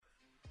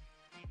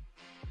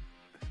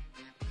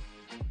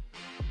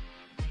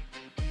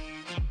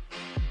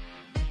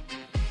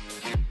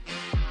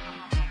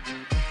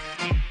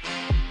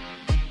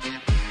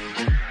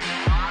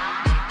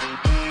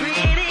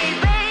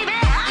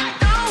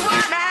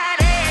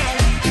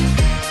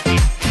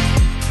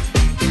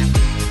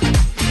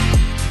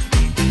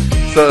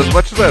So as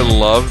much as I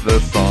love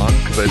this song,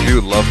 because I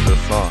do love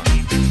this song,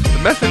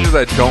 the message is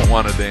I don't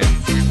want to dance.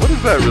 What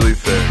is that really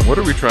saying? What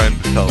are we trying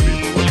to tell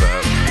people with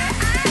that?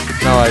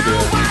 No idea.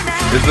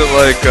 Is it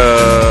like,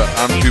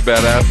 I'm too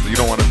badass, so you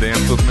don't want to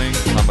dance with me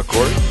on the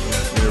court?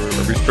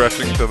 Are we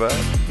stretching to that?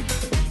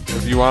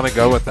 If you want to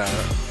go with that.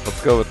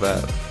 Let's go with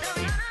that.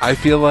 I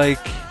feel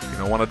like You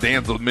don't want to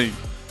dance with me.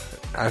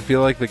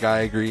 the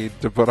guy agreed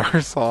to put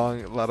our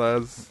song, let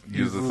us Use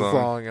use the the song.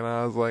 song, and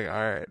I was like, all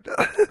right.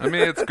 I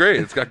mean, it's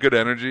great. It's got good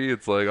energy.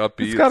 It's like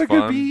upbeat. It's got a fun.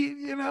 good beat,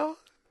 you know?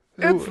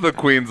 It's the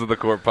Queens of the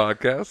Court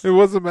podcast. It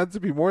wasn't meant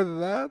to be more than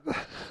that.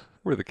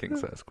 We're the king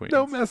size queens.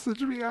 No message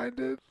behind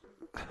it.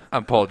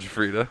 I'm Paul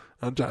Jafrida.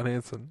 I'm John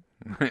Hanson.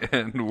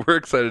 And we're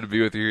excited to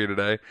be with you here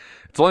today.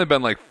 It's only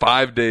been like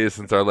 5 days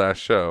since our last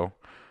show,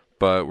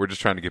 but we're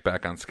just trying to get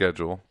back on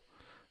schedule.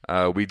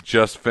 We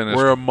just finished.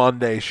 We're a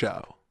Monday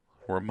show.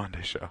 We're a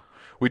Monday show.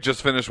 We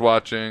just finished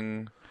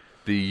watching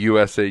the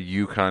USA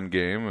UConn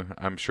game.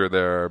 I'm sure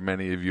there are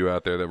many of you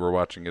out there that were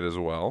watching it as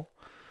well.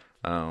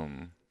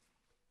 After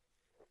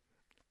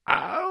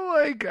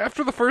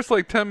the first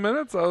 10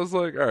 minutes, I was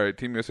like, all right,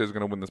 Team USA is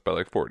going to win this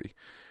by 40.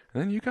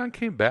 And then UConn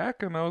came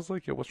back, and I was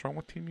like, yo, what's wrong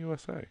with Team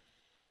USA?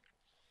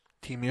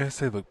 Team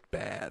USA looked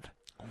bad.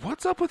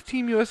 What's up with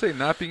Team USA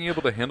not being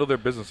able to handle their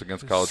business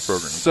against college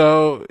programs?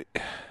 So,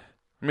 I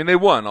mean, they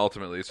won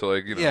ultimately, so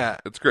Yeah.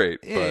 it's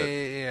great. But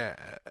yeah.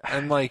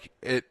 And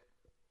it,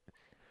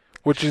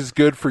 which is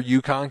good for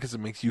UConn because it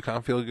makes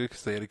UConn feel good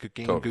because they had a good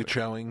game, Totally. good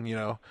showing,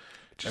 it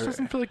just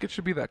doesn't feel like it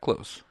should be that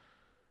close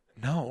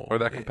No. or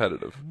that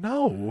competitive.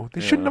 No,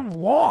 they shouldn't have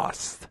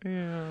lost.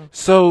 Yeah.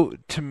 So,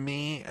 to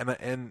me,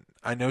 and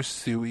I know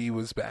Stewie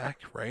was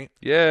back, right?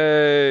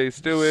 Yay,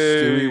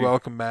 Stewie. Stewie,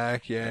 welcome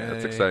back. Yeah, Yeah,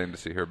 it's exciting to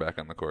see her back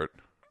on the court.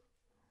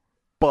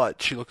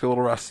 But she looked a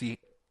little rusty.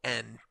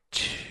 And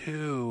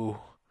two,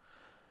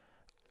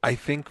 I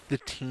think the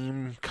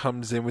team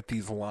comes in with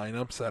these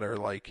lineups that are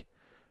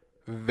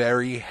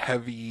very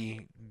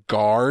heavy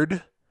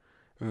guard,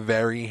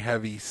 very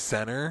heavy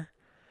center,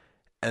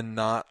 and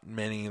not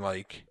many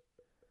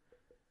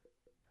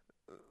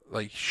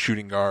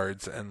shooting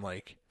guards and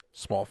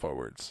small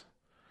forwards.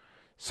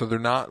 So they're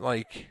not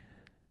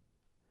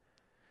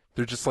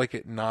they're just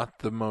not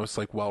the most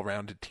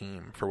well-rounded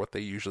team for what they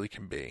usually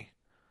can be.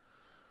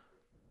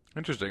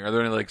 Interesting. Are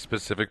there any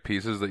specific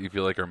pieces that you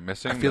feel like are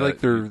missing? I feel like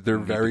that they're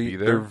need to be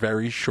there? they're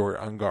very short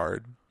on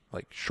guard,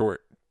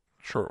 short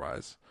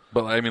wise.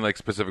 But I mean,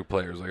 specific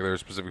players. There are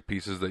specific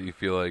pieces that you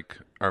feel like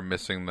are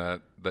missing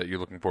that you're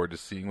looking forward to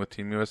seeing with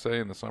Team USA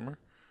in the summer.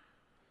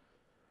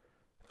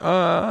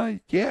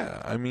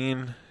 Yeah. I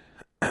mean,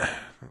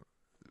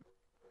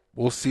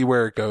 we'll see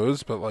where it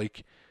goes, but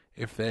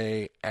if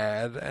they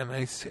add, and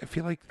I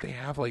feel like they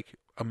have 1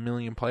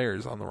 million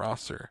players on the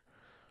roster,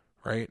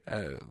 right?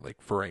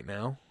 For right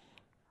now,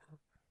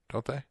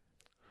 don't they?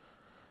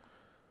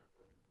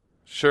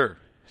 Sure.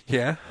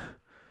 Yeah.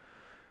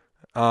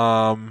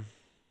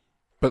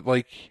 But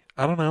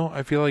I don't know.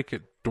 I feel like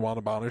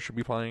DeWanna Bonner should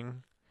be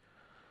playing.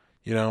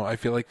 I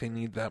feel like they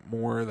need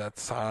that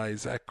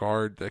size at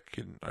guard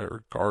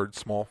or guard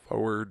small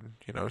forward,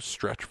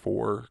 stretch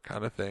four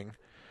kind of thing.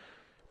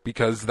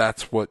 Because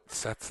that's what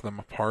sets them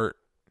apart.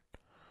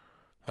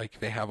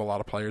 They have a lot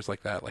of players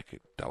like that,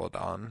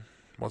 Deladon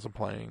wasn't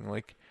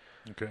playing,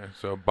 Okay,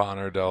 so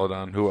Bonner,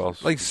 Deladon, who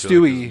else?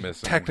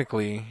 Stewie,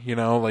 technically,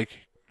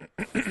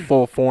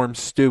 full form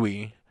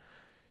Stewie,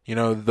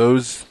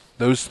 those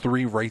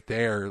three right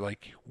there,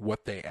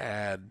 what they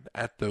add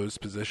at those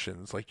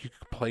positions. You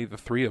could play the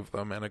three of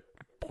them and a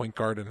point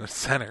guard and a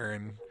center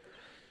and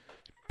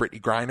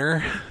Brittany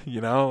Griner,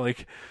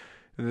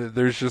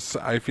 there's just,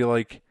 I feel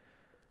like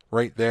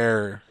right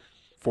there,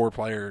 4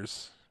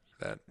 players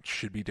that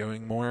should be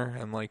doing more.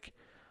 And I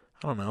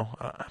don't know.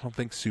 I don't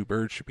think Sue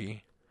Bird should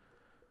be.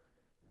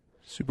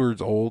 Sue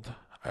Bird's old.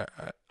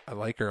 I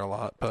like her a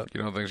lot, but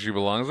You don't think she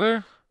belongs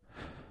there?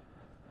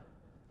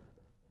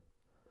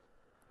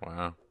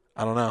 Wow.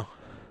 I don't know.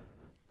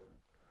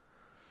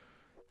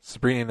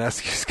 Sabrina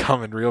Ionescu's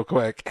coming real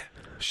quick.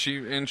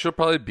 She'll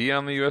probably be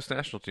on the U.S.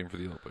 national team for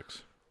the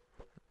Olympics.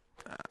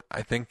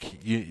 I think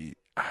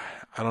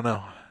I don't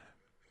know.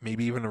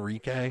 Maybe even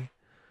Enrique.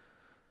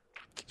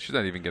 She's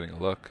not even getting a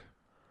look.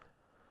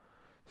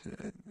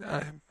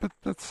 But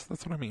that's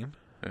what I mean.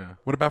 Yeah.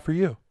 What about for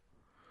you?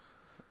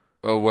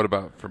 Oh, what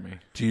about for me?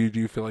 Do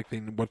you feel like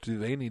what do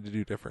they need to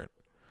do different?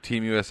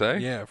 Team USA?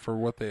 Yeah, for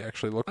what they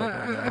actually look like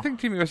right now. I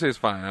think Team USA is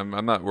fine.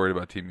 I'm not worried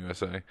about Team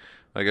USA.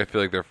 I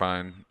feel like they're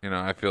fine.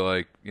 I feel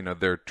like,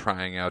 they're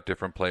trying out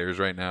different players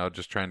right now,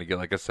 just trying to get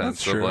a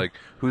sense That's of true.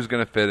 who's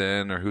going to fit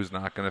in or who's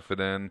not going to fit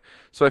in.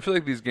 So I feel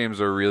like these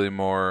games are really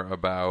more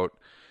about,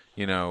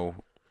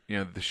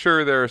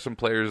 sure, there are some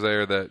players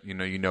there that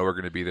are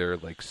going to be there,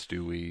 like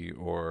Stewie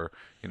or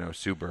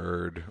Sue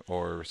Bird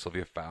or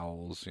Sylvia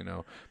Fowles,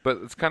 But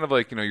it's kind of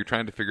you're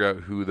trying to figure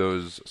out who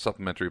those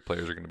supplementary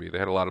players are going to be. They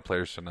had a lot of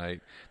players tonight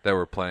that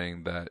were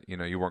playing that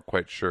you weren't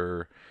quite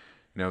sure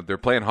they're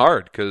playing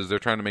hard because they're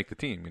trying to make the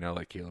team.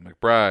 Like Kayla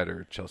McBride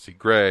or Chelsea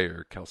Gray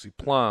or Kelsey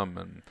Plum,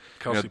 and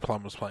Kelsey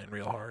Plum was playing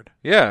real hard.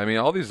 yeah, I mean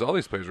all these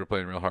players were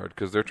playing real hard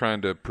because they're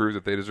trying to prove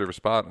that they deserve a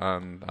spot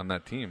on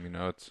that team.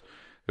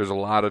 There's a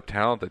lot of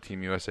talent that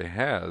Team USA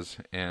has,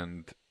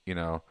 and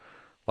a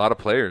lot of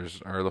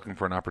players are looking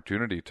for an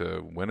opportunity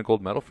to win a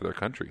gold medal for their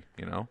country.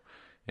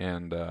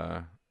 And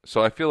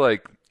so I feel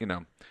like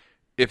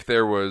if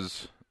there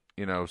was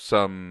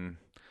some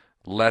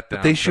letdown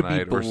But they should be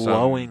tonight or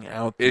blowing some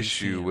out these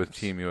issue teams. with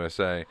Team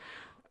USA.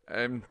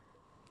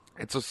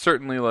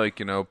 Certainly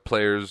like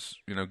players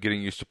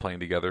getting used to playing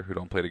together who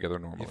don't play together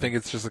normally. You think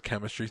it's just a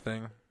chemistry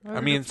thing?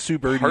 I mean, Sue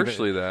Bird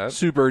partially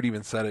Bird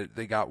even said it.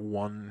 They got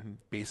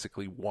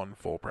basically one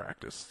full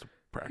practice.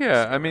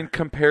 Yeah, I mean,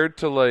 compared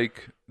to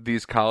like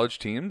these college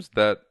teams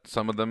that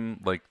some of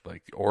them like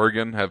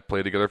Oregon have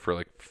played together for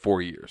like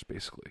 4 years,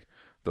 basically.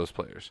 Those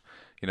players,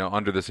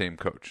 under the same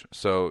coach.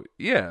 So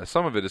yeah,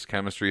 some of it is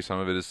chemistry, some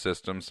of it is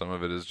system, some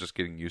of it is just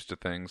getting used to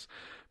things.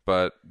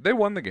 But they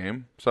won the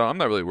game, so I'm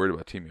not really worried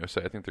about Team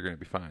USA. I think they're going to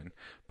be fine.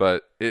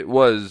 But it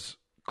was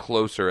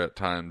closer at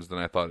times than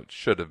I thought it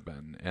should have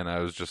been, and I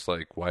was just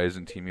like, why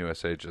isn't Team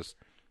USA just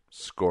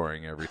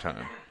scoring every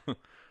time?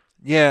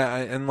 Yeah,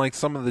 and like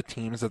some of the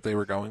teams that they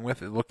were going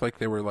with, it looked like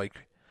they were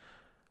like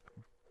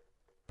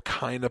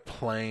kind of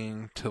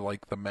playing to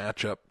like the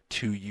matchup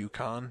to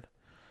UConn,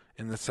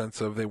 in the sense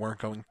of they weren't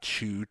going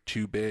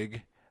too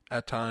big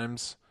at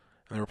times,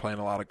 and they were playing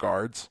a lot of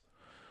guards,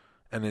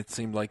 and it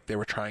seemed like they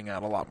were trying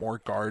out a lot more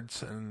guards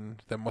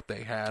than what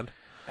they had.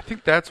 I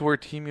think that's where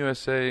Team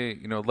USA,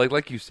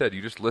 like you said,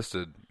 you just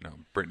listed,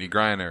 Brittany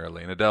Griner,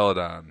 Elena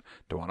Deladon,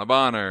 Dewana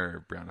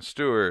Bonner, Brianna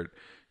Stewart,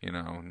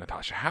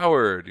 Natasha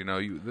Howard.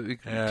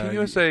 Team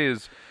USA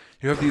is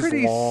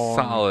pretty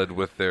solid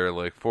with their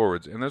like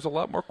forwards, and there's a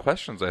lot more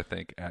questions I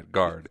think at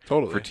guard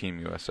for Team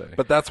USA.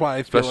 But that's why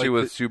I feel especially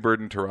like with Sue Bird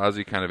and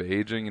Tarazi kind of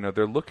aging,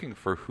 they're looking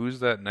for who's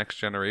that next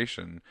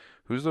generation,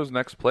 who's those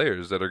next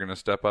players that are going to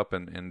step up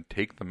and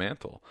take the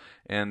mantle,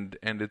 and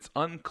it's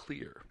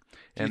unclear.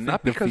 And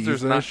not because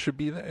there's not should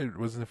be there.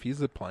 Was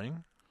Nafisa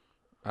playing?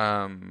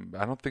 I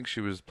don't think she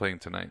was playing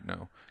tonight.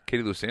 No,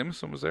 Katie Lou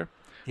Samuelson was there.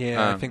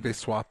 Yeah, I think they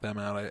swapped them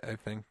out. I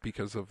think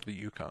because of the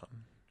UConn.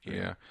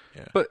 Yeah.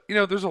 But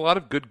there's a lot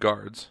of good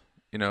guards.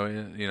 In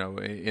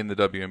the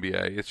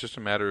WNBA, it's just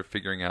a matter of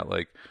figuring out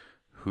like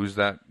who's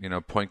that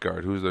point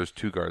guard, who's those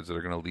two guards that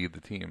are going to lead the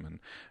team. And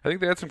I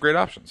think they had some great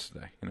options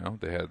today.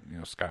 They had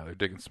Skylar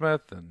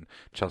Diggins-Smith and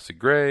Chelsea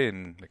Gray,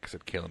 and like I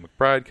said, Kayla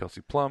McBride,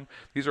 Kelsey Plum.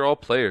 These are all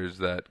players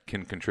that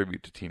can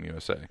contribute to Team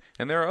USA.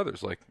 And there are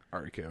others like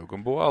Arike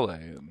Ogunbowale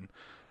and.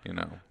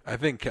 I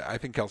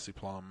think Kelsey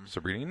Plum,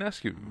 Sabrina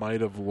Ionescu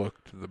might have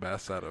looked the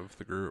best out of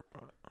the group.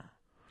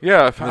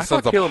 Yeah, I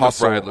thought Kayla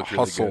McBride looked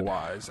really hustle good.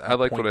 Wise, I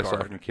liked what I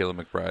saw from Kayla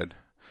McBride.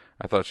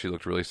 I thought she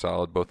looked really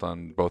solid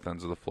on both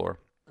ends of the floor.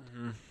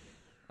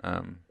 Mm-hmm.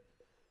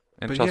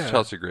 And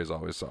Chelsea Gray is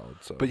always solid.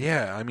 So, but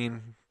yeah, I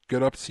mean,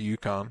 good ups to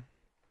UConn.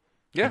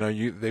 Yeah,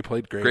 they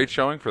played great. Great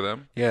showing for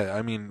them. Yeah,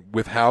 I mean,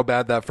 with how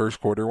bad that first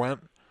quarter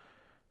went,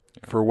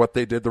 for what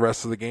they did the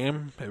rest of the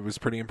game, it was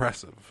pretty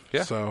impressive.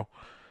 Yeah. So.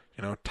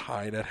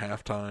 Tied at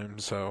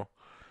halftime, so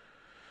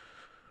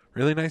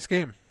really nice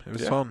game. It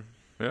was fun.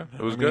 Yeah,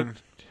 it was good.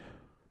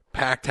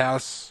 Packed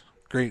house,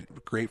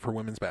 great for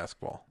women's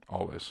basketball.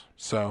 Always.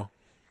 So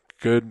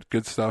good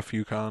stuff,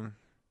 UConn.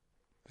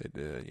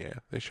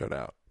 They showed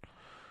out.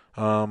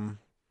 The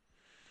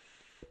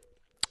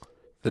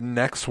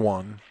next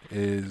one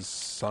is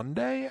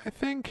Sunday, I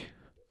think,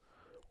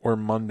 or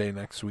Monday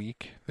next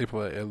week. They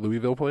play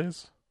Louisville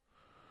plays.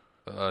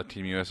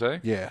 Team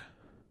USA. Yeah.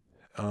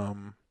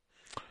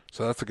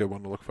 So that's a good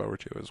one to look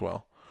forward to as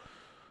well.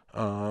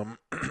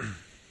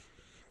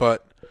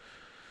 But,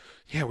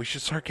 yeah, we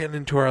should start getting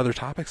into our other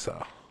topics,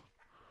 though.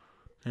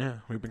 Yeah,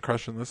 we've been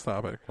crushing this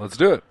topic. Let's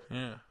do it.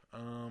 Yeah.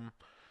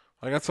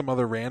 I got some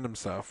other random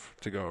stuff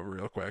to go over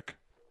real quick.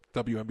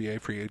 WNBA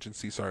free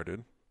agency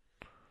started.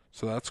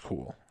 So that's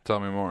cool.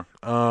 Tell me more.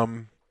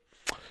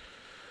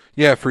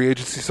 Yeah, free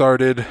agency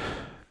started.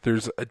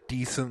 There's a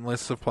decent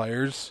list of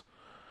players.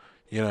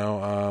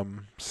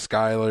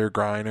 Skylar,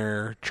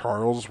 Griner,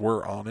 Charles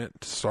were on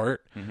it to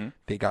start. Mm-hmm.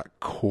 They got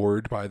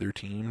cored by their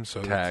team,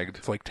 so tagged.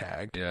 It's like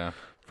tagged. Yeah.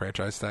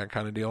 Franchise tag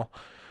kind of deal.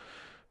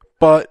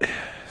 But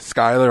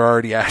Skylar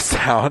already asked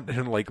out,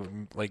 and like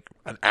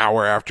an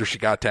hour after she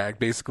got tagged,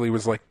 basically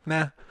was like,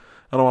 nah,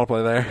 I don't want to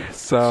play there.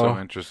 So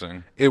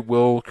interesting. It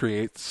will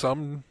create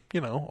some,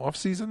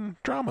 off-season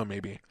drama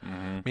maybe.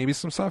 Mm-hmm. Maybe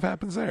some stuff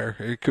happens there.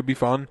 It could be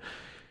fun.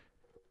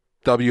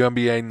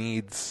 WNBA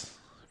needs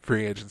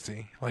free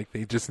agency. Like,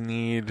 they just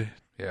need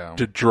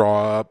to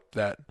draw up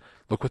that.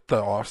 Look what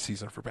the off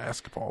season for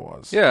basketball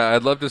was. Yeah,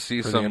 I'd love to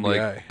see some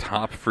like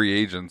top free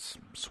agents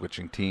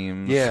switching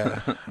teams.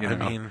 Yeah, I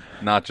mean,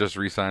 not just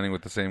re-signing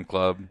with the same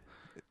club.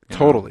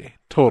 Totally.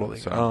 So,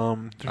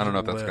 I don't know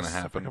if that's going to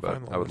happen,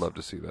 but I would love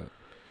to see that.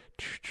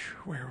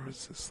 Where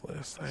was this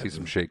list? See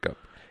some shake-up.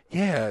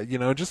 Yeah,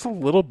 just a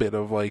little bit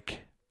of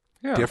like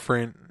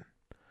different.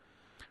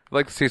 I'd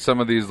like to see some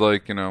of these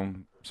like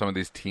some of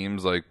these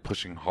teams like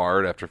pushing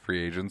hard after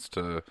free agents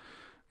to,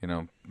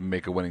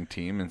 make a winning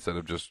team instead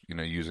of just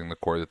using the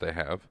core that they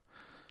have.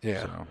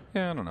 Yeah. So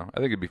yeah, I don't know. I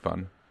think it'd be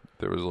fun if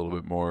there was a little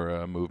bit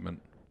more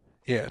movement.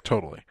 Yeah,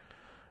 totally.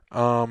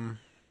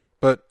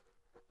 But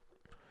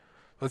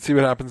let's see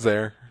what happens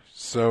there.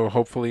 So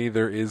hopefully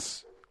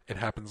it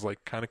happens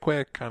like kind of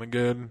quick, kind of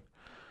good.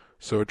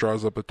 So it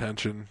draws up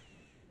attention.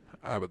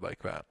 I would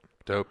like that.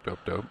 Dope.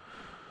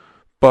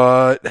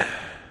 But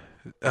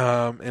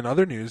in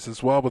other news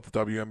as well with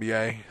the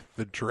WNBA,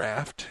 the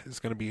draft is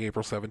going to be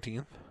April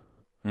 17th.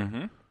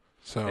 Mm-hmm.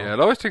 So yeah, it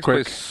always takes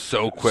quick. place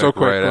so quick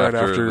right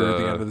after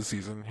the end of the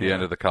season. The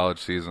end of the college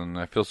season.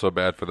 I feel so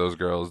bad for those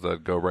girls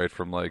that go right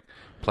from like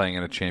playing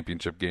in a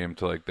championship game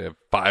to like they have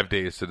 5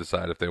 days to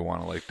decide if they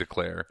want to like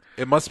declare.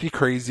 It must be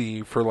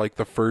crazy for like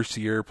the first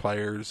year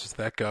players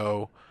that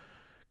go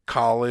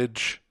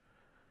college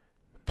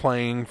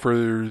playing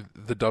for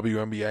the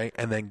WNBA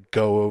and then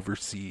go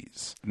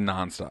overseas.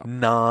 Non-stop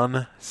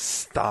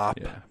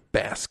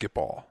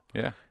basketball.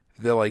 Yeah.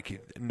 They're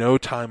like no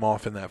time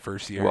off in that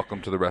first year.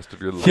 Welcome to the rest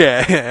of your life.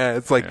 Yeah,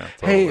 it's like,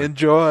 totally. hey,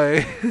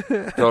 enjoy.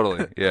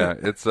 Totally. Yeah,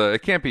 it's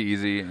it can't be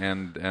easy,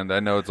 and I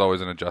know it's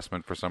always an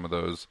adjustment for some of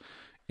those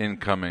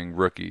incoming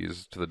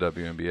rookies to the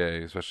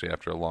WNBA, especially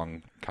after a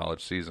long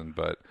college season.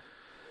 But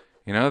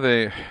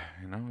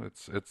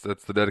it's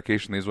the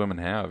dedication these women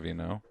have.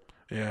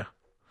 Yeah.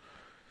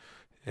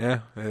 Yeah,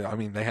 I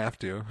mean they have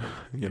to,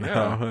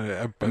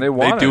 but and they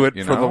want do it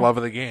for the love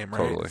of the game, right?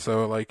 Totally.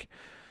 So like,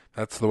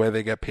 that's the way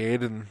they get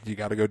paid, and you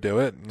got to go do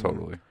it.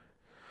 Totally.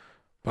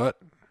 But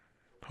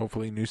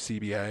hopefully, new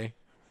CBA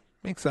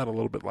makes that a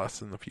little bit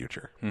less in the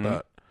future. Mm-hmm.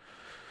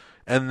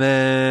 And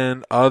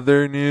then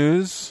other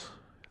news: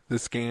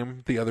 this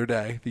game the other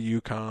day,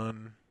 the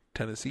UConn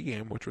Tennessee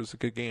game, which was a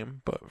good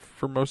game, but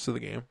for most of the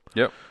game,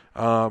 yep,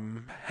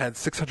 had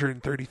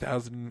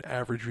 630,000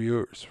 average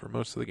viewers for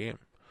most of the game.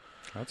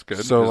 That's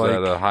good. So, is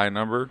that a high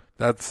number?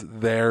 That's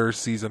their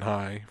season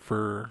high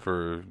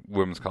for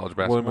women's college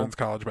basketball. Women's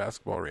college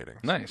basketball ratings.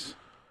 Nice.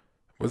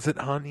 Was it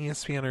on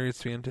ESPN or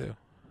ESPN2?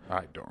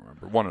 I don't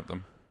remember. One of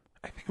them.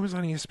 I think it was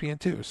on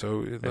ESPN2.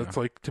 So that's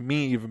like, to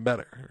me, even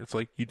better. It's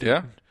like you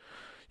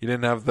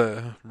didn't have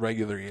the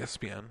regular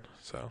ESPN.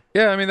 So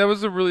yeah, I mean that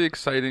was a really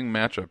exciting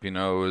matchup. It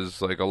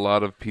was like a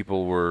lot of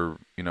people were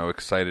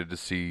excited to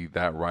see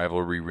that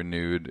rivalry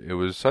renewed. It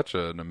was such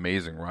an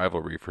amazing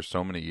rivalry for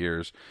so many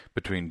years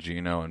between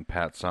Gino and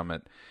Pat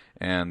Summitt,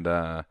 and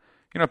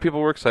people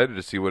were excited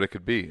to see what it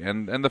could be.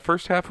 And the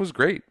first half was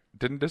great.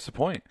 Didn't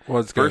disappoint.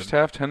 Was good. First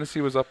half,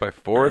 Tennessee was up by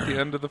 4 at the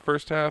end of the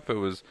first half. It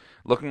was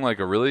looking like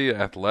a really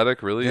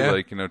athletic, really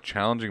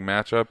challenging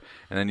matchup.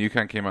 And then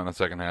UConn came out in the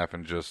second half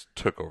and just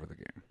took over the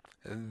game.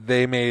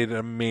 They made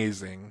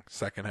amazing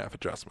second half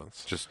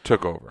adjustments. Just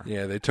took over.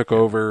 Yeah, they took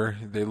over.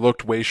 They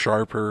looked way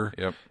sharper.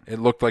 Yep. It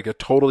looked like a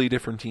totally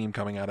different team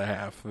coming out of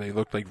half. They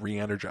looked like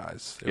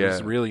re-energized. It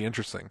was really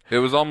interesting. It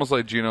was almost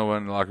like Gino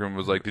went in the locker room and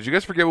was like, "Did you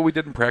guys forget what we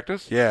did in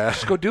practice? Yeah.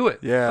 Just go do it.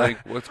 Yeah.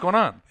 Like, what's going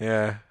on?"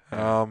 Yeah.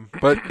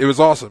 But it was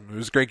awesome. It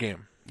was a great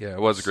game. Yeah, it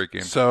was a great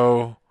game.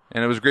 So...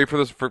 And it was great for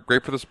the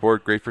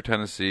sport, great for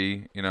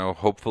Tennessee.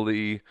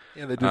 Hopefully,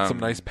 they did some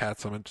nice Pat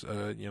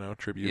Summitt,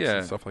 tributes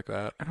and stuff like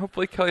that. And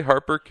hopefully, Kelly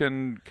Harper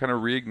can kind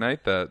of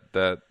reignite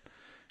that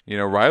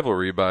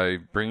rivalry by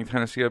bringing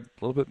Tennessee a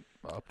little bit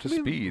up to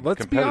speed.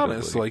 Let's be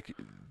honest, like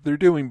they're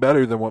doing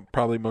better than what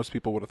probably most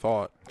people would have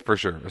thought. For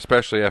sure,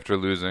 especially after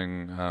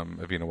losing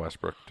Avina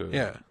Westbrook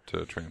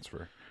to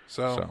transfer.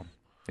 So,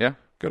 yeah,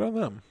 good on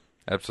them.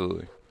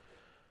 Absolutely.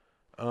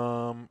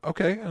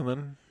 Okay, and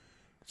then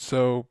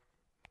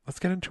let's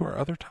get into our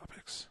other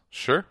topics.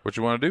 Sure. What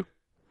you want to do?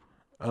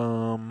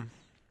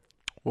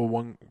 Well,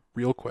 one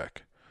real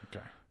quick.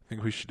 Okay. I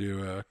think we should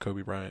do a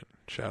Kobe Bryant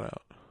shout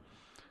out.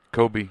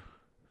 Kobe.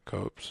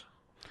 Cobes.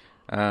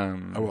 I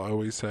will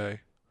always say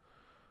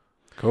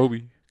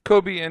Kobe.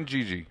 Kobe and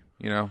Gigi.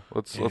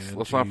 Let's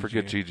not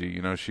forget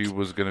Gigi. Gigi. She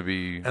was going to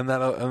be and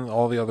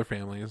all the other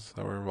families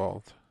that were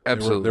involved.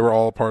 Absolutely. They were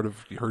all part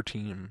of her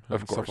team and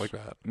of course. Stuff like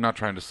that. I'm not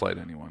trying to slight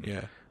anyone.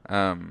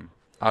 Yeah.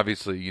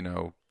 Obviously,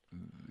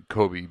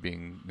 Kobe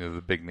being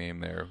the big name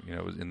there,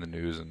 was in the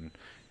news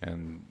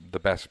and the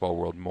basketball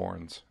world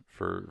mourns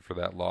for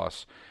that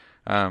loss.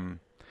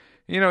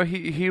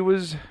 He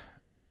was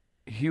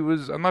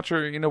I'm not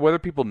sure, whether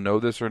people know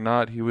this or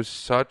not, he was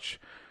such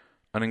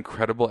an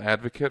incredible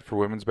advocate for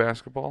women's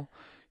basketball.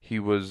 He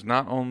was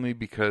not only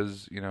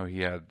because,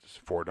 he had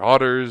 4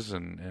 daughters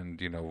and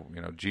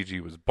Gigi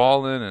was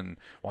balling and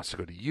wants to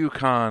go to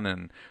UConn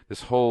and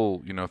this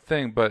whole,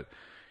 thing, but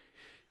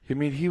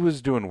he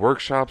was doing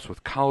workshops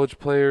with college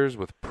players,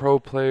 with pro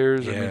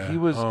players. Yeah. He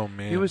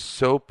was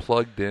so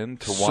plugged in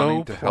to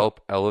wanting to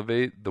help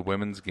elevate the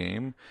women's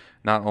game,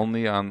 not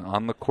only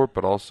on the court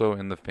but also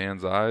in the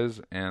fans' eyes.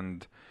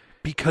 And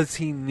because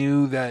he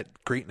knew that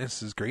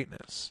greatness is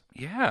greatness.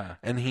 Yeah,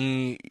 and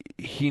he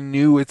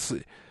knew it's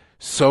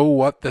so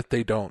what that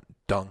they don't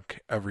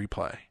dunk every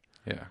play.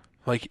 Yeah,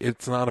 like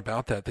it's not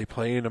about that. They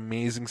play an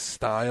amazing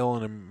style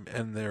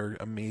and they're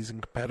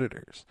amazing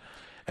competitors.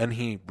 And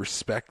he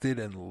respected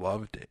and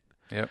loved it.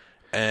 Yep.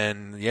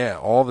 And yeah,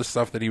 all the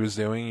stuff that he was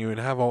doing, you would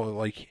have all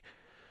like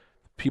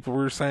people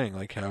were saying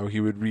like how he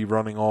would be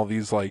running all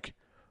these like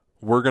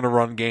we're gonna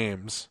run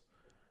games.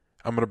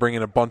 I'm gonna bring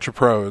in a bunch of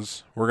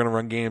pros. We're gonna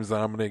run games,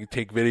 and I'm gonna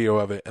take video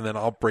of it, and then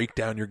I'll break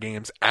down your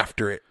games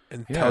after it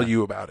and tell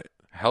you about it.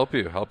 Help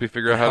you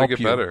figure out how to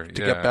get better.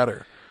 Get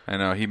better. I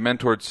know he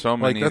mentored so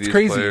many of these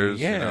crazy. players.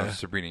 Yeah. You know,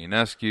 Sabrina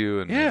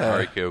Ionescu and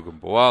Arike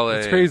Ogunbowale.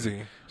 It's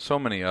crazy. So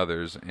many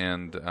others,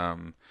 and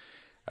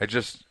I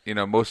just I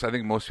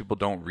think most people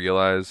don't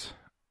realize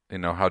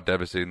how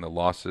devastating the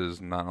loss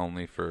is, not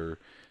only for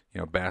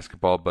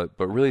basketball, but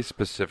really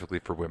specifically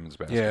for women's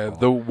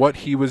basketball. Yeah, what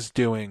he was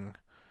doing,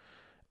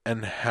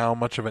 and how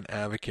much of an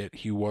advocate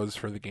he was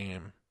for the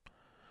game.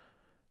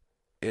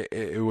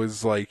 It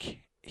was like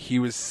he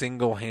was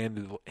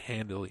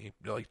single-handedly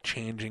like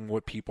changing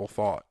what people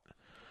thought.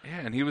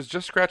 Yeah, and he was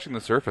just scratching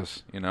the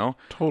surface,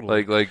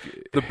 Totally.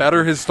 Like the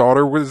better his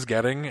daughter was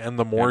getting, and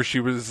the more she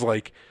was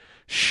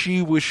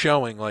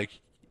showing like,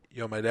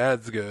 my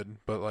dad's good,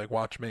 but like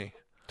watch me.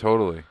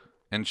 Totally.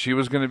 And she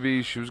was gonna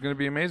be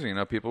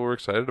amazing. People were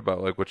excited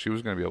about like what she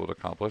was gonna be able to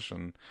accomplish,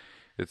 and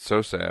it's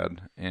so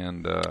sad.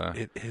 And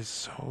it is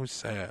so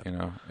sad.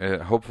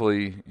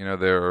 Hopefully,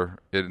 it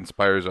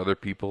inspires other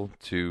people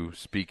to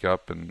speak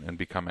up and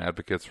become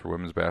advocates for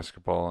women's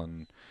basketball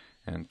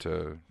and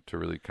to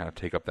really kind of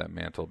take up that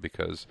mantle,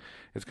 because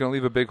it's going to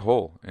leave a big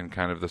hole in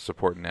kind of the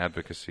support and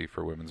advocacy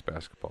for women's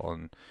basketball.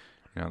 And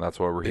that's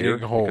why we're here,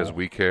 because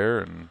we care.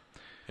 And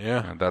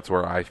that's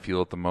where I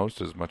feel it the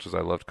most. As much as I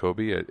loved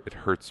Kobe, it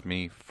hurts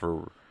me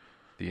for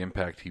the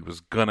impact he was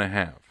going to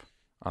have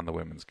on the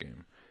women's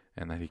game,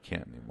 and that he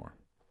can't anymore.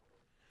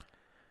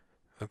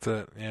 That's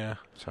it. Yeah.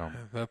 So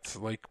that's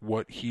like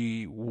what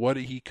he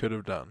could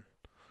have done,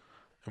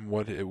 and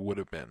what it would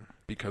have been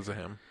because of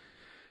him.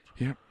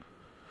 Yep.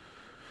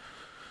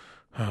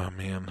 Oh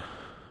man.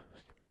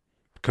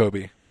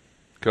 Kobe.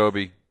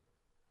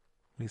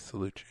 We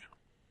salute you.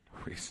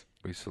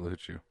 We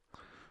salute you.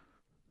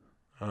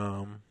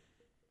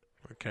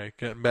 Okay,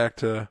 getting back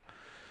to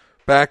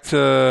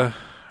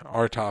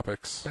our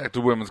topics. Back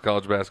to women's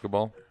college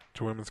basketball.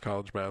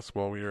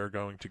 We are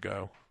going to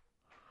go.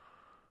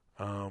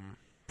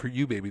 For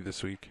you, baby,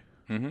 this week.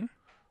 Mm-hmm.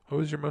 What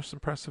was your most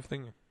impressive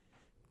thing?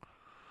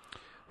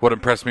 What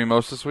impressed me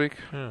most this week?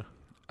 Yeah.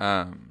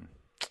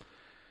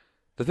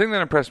 The thing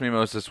that impressed me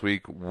most this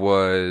week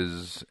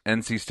was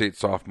NC State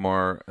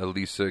sophomore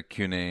Elisa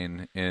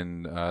Cunane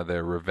in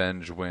their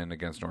revenge win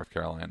against North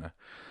Carolina.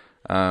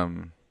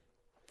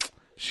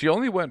 She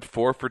only went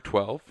 4 for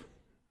 12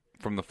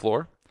 from the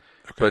floor,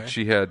 but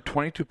she had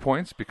 22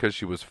 points because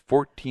she was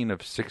 14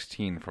 of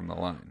 16 from the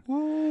line.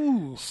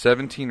 Ooh.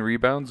 17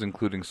 rebounds,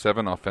 including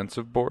 7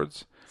 offensive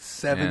boards.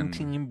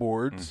 17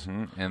 boards.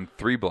 And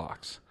 3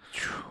 blocks.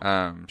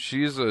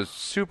 She's a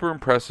super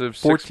impressive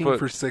 14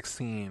 for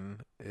 16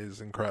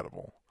 is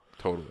incredible.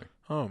 Totally.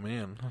 Oh,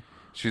 man.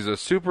 She's a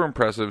super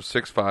impressive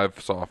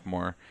 6'5"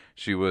 sophomore.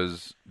 She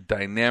was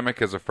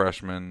dynamic as a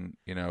freshman.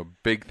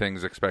 Big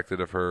things expected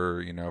of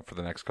her, for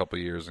the next couple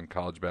of years in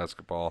college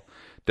basketball.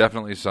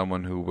 Definitely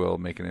someone who will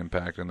make an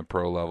impact in the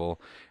pro level.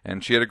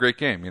 And she had a great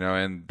game,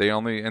 and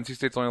NC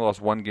State's only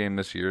lost one game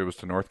this year. It was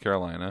to North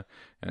Carolina,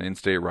 an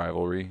in-state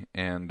rivalry.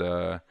 And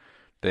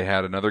they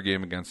had another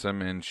game against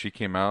them, and she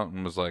came out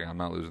and was like, I'm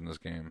not losing this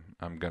game.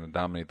 I'm going to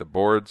dominate the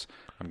boards.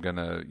 I'm going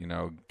to,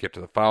 get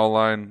to the foul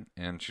line.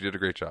 And she did a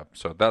great job.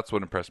 So that's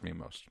what impressed me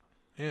most.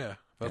 Yeah,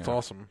 that's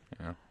awesome.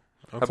 Yeah.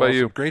 That's How about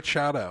you? Great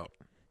shout out.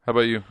 How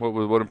about you?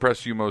 What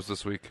impressed you most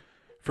this week?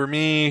 For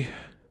me,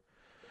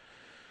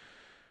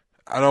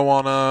 I don't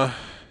want to.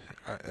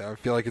 I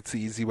feel like it's the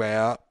easy way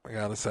out, I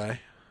got to say.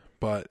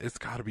 But it's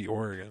got to be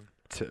Oregon.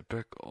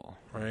 Typical.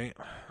 Right?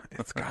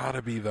 It's got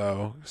to be,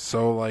 though.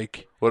 So,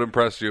 like. What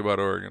impressed you about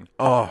Oregon?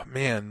 Oh,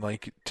 man.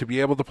 Like, to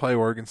be able to play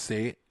Oregon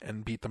State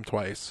and beat them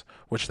twice,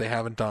 which they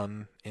haven't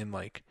done in,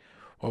 like,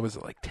 what was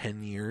it, like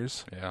 10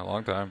 years? Yeah, a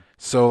long time.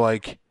 So,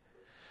 like,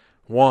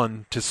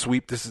 one, to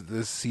sweep this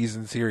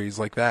season series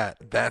like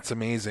that's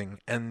amazing.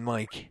 And,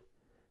 like,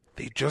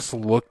 they just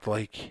looked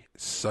like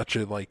such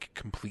a, like,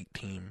 complete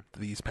team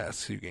these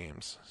past 2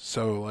 games.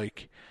 So,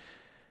 like,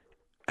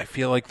 I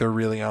feel like they're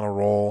really on a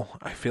roll.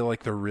 I feel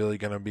like they're really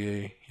going to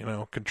be,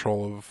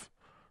 control of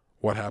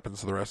what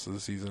happens the rest of the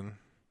season.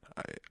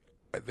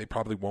 They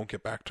probably won't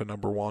get back to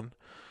number 1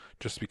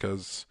 just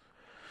because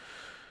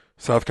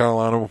South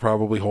Carolina will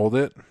probably hold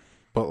it.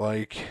 But,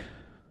 like,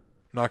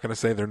 not going to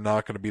say they're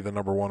not going to be the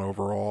number 1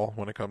 overall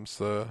when it comes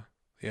to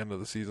the end of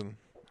the season.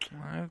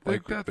 I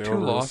think that 2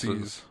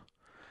 losses.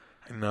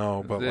 I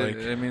know, but,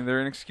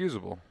 they're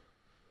inexcusable.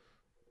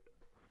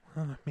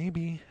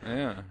 Maybe.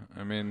 Yeah,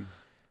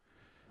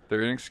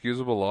 they're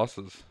inexcusable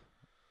losses.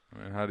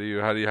 How do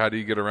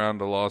you get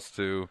around a loss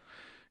to,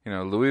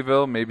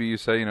 Louisville? Maybe you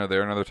say,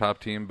 they're another top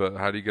team, but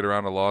how do you get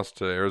around a loss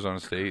to Arizona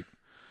State?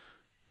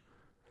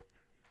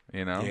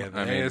 Yeah, the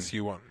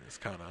ASU one is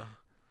kind of.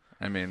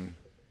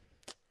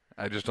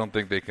 I just don't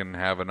think they can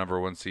have a number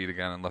 1 seed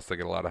again unless they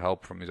get a lot of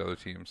help from these other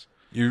teams.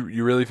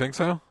 You really think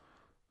so?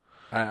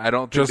 I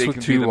don't think they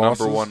can be the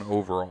number 1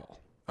 overall.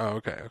 Oh,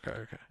 okay.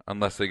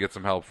 unless they get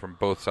some help from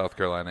both South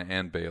Carolina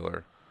and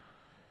Baylor.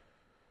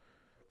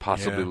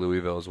 Possibly Yeah.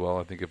 Louisville as well.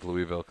 I think if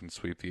Louisville can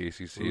sweep the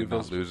ACC and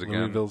not lose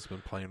again, Louisville's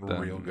been playing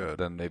real good.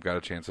 then they've got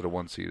a chance at a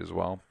 1 seed as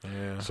well.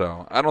 Yeah.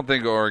 So I don't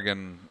think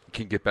Oregon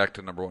can get back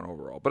to number 1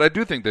 overall, but I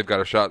do think they've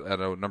got a shot at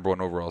a number 1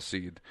 overall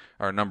seed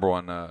or number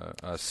 1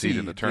 seed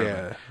in the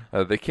tournament.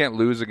 Yeah. They can't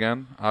lose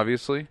again,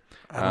 obviously.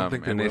 I don't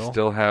think they and will. they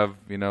still have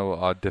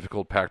a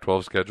difficult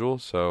Pac-12 schedule.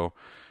 So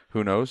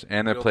who knows?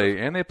 And they play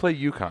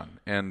UConn.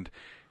 And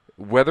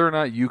whether or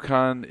not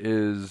UConn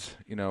is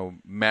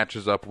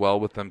matches up well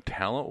with them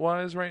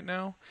talent-wise right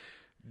now,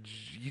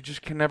 you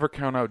just can never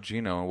count out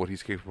Gino and what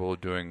he's capable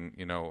of doing,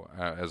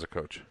 as a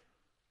coach.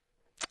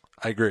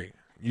 I agree.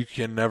 You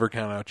can never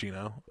count out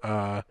Gino.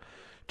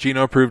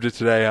 Gino proved it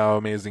today how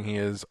amazing he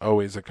is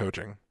always at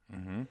coaching.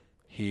 Mm-hmm.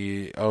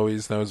 He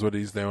always knows what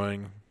he's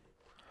doing.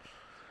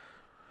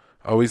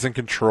 Always in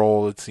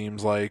control, it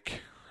seems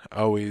like.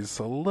 Always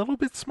a little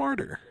bit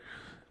smarter.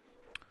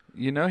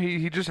 He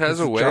just has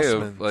His a way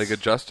adjustments. of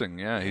adjusting.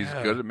 Yeah, he's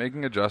good at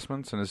making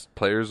adjustments, and his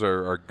players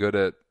are good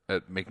at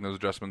making those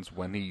adjustments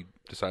when he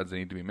decides they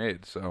need to be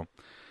made. So,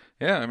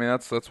 yeah, I mean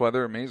that's why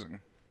they're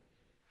amazing.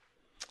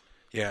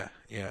 Yeah.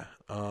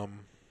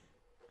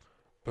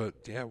 But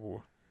yeah,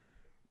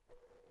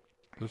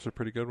 those are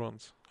pretty good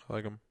ones. I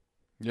like them.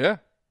 Yeah.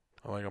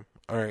 I like them.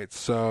 All right,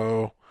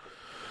 so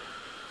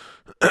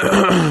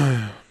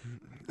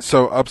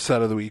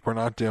upset of the week we're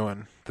not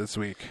doing this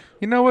week.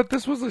 You know what?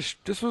 This was a So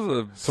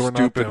we're not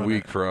stupid doing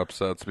week it. for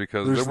upsets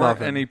because There's there weren't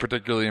nothing. any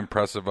particularly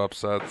impressive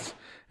upsets,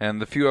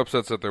 and the few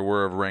upsets that there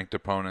were of ranked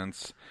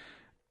opponents,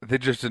 they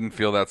just didn't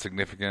feel that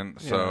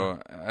significant. So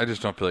I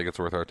just don't feel like it's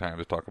worth our time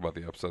to talk about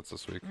the upsets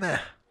this week. Nah.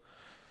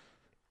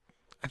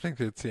 I think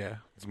it's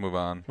Let's move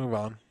on. Move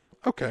on.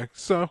 Okay,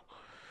 so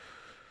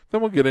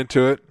then we'll get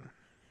into it.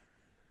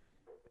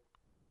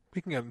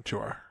 We can get into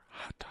our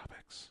hot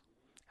topics.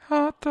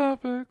 Hot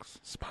topics.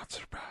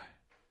 Sponsored by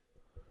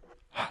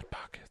Hot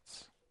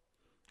Pockets.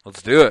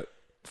 Let's do it.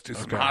 Let's do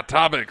some Okay. hot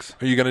topics.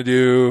 Are you going to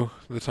do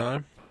the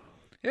time?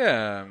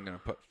 Yeah, I'm going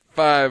to put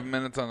 5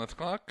 minutes on the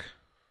clock.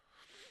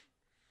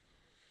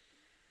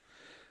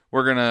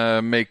 We're going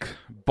to make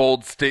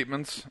bold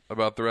statements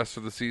about the rest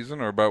of the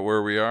season or about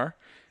where we are.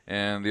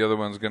 And the other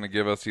one's going to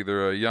give us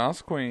either a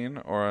Yas Queen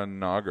or a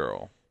Nah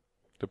Girl,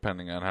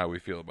 depending on how we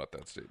feel about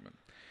that statement.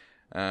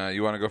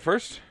 You want to go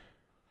first?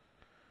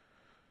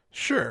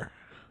 Sure.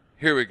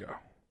 Here we go.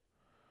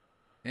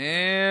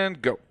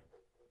 And go.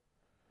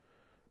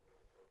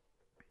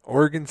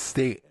 Oregon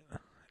State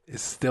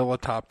is still a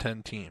top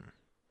 10 team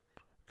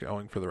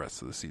going for the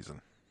rest of the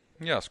season.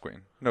 Yas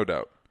Queen, no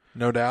doubt.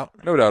 No doubt.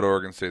 No doubt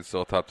Oregon State's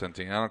still a top 10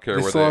 team. I don't care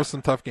They where still have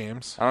some tough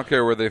games. I don't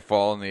care where they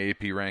fall in the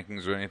AP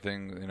rankings or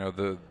anything.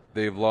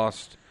 They've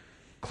lost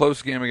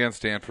close game against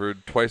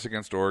Stanford, twice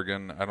against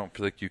Oregon. I don't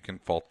feel like you can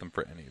fault them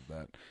for any of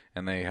that.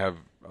 And they have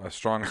a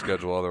strong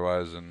schedule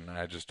otherwise, and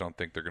I just don't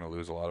think they're going to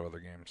lose a lot of other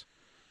games.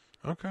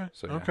 Okay.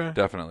 So yeah, okay.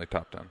 definitely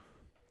top 10.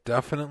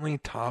 Definitely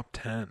top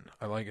 10.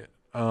 I like it.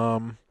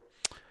 Ari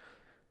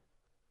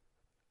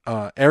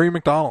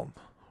McDonald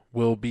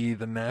will be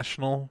the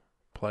National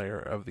Player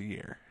of the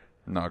Year.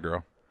 Nah,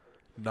 girl.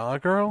 Nah,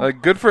 girl?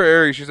 Like, good for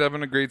Ari. She's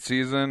having a great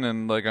season,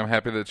 and I'm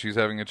happy that she's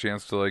having a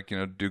chance to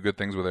do good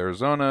things with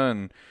Arizona,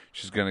 and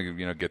she's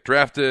gonna get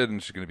drafted,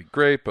 and she's gonna be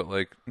great. But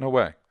no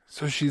way.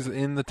 So she's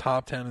in the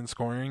top 10 in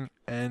scoring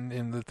and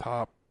in the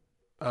top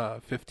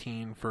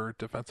 15 for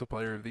Defensive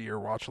Player of the Year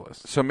watch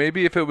list. So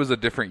maybe if it was a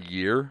different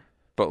year,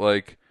 but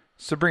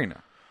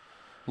Sabrina,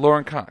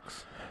 Lauren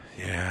Cox.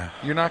 Yeah.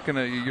 You're not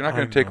gonna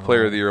I take know.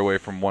 Player of the Year away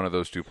from one of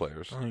those two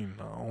players. I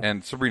know.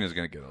 And Sabrina's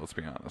gonna get it. Let's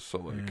be honest.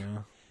 So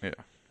Yeah.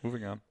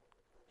 moving on.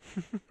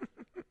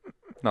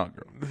 No,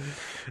 girl.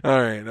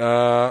 All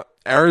right.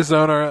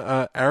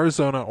 Arizona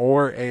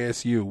or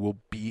ASU will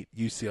beat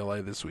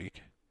UCLA this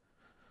week.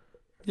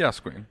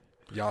 Yes, Queen.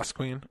 Yas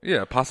Queen.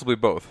 Yeah, possibly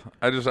both.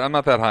 I'm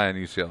not that high on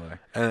UCLA.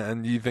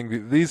 And you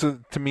think these are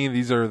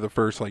the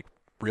first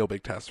real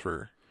big tests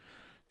for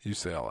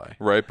UCLA.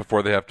 Right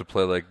before they have to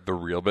play the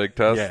real big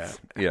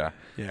tests. Yeah.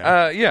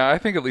 Yeah. I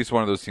think at least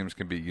one of those teams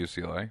can beat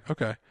UCLA.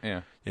 Okay.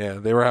 Yeah. Yeah,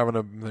 they were having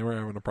a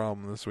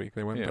problem this week.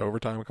 They went to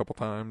overtime a couple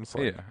times.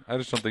 Yeah. I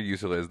just don't think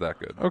UCLA is that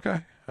good.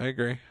 Okay, I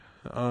agree.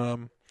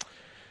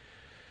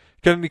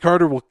 Kennedy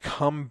Carter will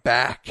come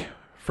back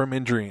from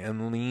injury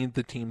and lead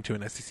the team to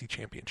an SEC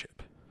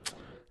championship.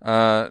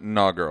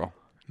 No, girl.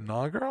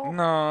 Nah, girl?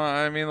 No,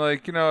 I mean,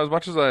 as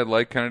much as I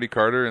like Kennedy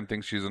Carter and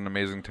think she's an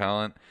amazing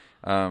talent,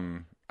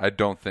 I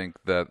don't think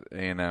that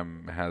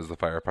A&M has the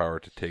firepower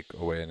to take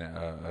away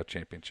a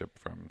championship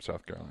from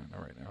South Carolina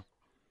right now.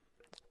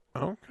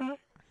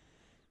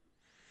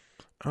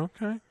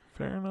 Okay.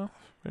 Fair enough.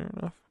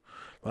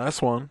 Last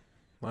hot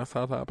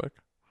topic.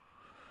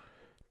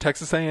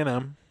 Texas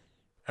A&M,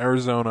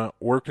 Arizona,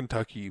 or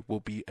Kentucky will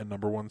be a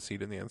number 1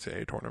 seed in the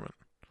NCAA tournament.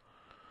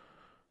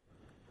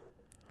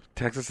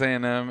 Texas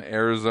A&M,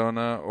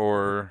 Arizona,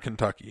 or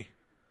Kentucky.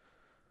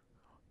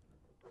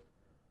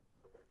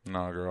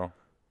 no, girl.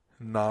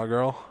 Nah,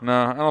 girl.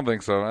 No, I don't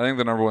think so. I think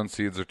the number 1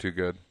 seeds are too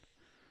good.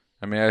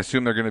 I mean, I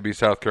assume they're going to be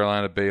South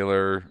Carolina,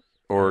 Baylor,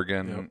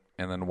 Oregon, Yep.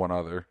 and then one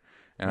other.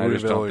 And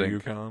Louisville or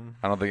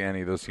I don't think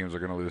any of those teams are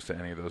going to lose to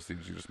any of those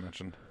teams you just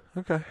mentioned.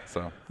 Okay,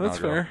 So that's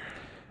I'll go. fair.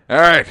 All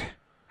right,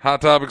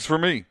 hot topics for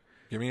me.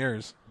 Give me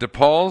yours.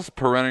 DePaul's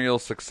perennial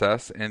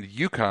success and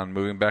UConn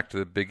moving back to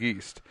the Big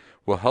East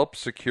will help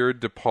secure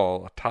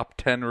DePaul a top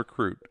 10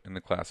 recruit in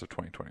the class of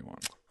 2021.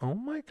 Oh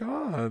my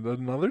God,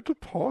 another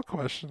DePaul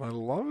question. I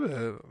love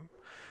it.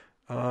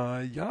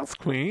 Yas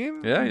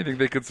Queen. Yeah, you think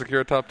they could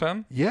secure a top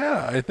 10?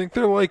 Yeah, I think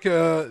they're like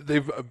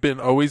they've been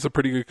always a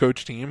pretty good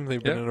coach team.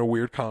 They've been Yeah. in a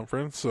weird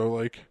conference, so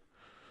like,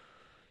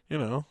 you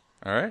know.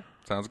 All right,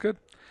 sounds good.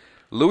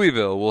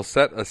 Louisville will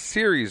set a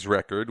series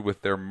record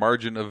with their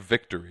margin of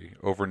victory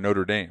over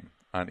Notre Dame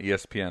on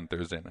ESPN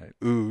Thursday night.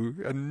 Ooh,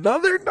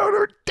 another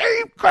Notre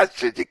Dame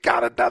question. You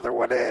got another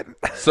one in.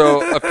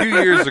 So a few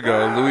years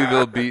ago,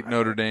 Louisville beat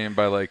Notre Dame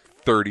by like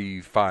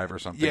 35 or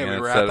something. Yeah, we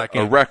and were it at set that a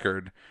game.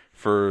 record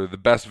for the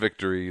best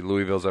victory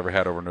Louisville's ever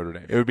had over Notre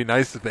Dame. It would be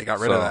nice if they got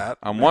rid So of that.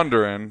 I'm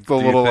wondering, The do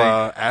you little think-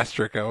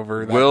 asterisk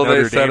over that will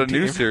Notre they set Dame a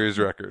new team. series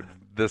record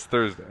this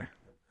Thursday?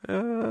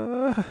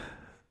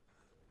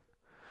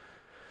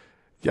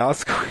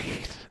 Yas Queen.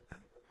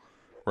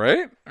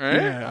 Right? Right?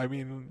 Yeah, I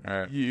mean, All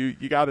right. you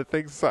got to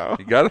think so.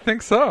 You got to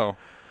think so.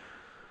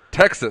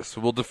 Texas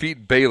will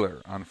defeat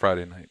Baylor on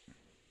Friday night.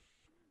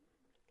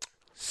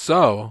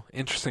 So,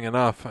 interesting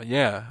enough,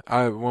 yeah.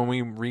 When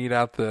we read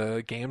out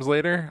the games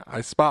later, I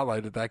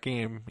spotlighted that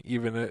game,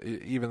 even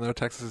though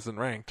Texas isn't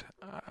ranked.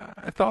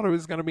 I thought it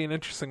was going to be an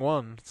interesting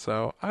one,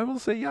 so I will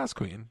say Yas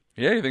Queen.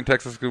 Yeah, you think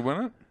Texas could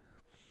win it?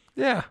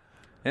 Yeah,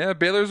 Yeah,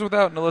 Baylor's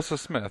without Nalissa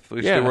Smith. At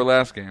least Yeah. they were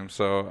last game,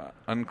 so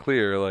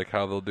unclear like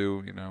how they'll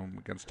do,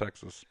 against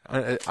Texas.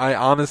 I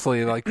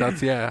honestly like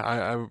that's yeah.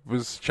 I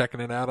was checking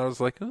it out. I was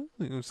like, oh,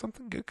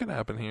 something good could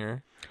happen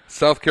here.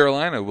 South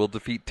Carolina will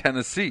defeat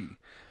Tennessee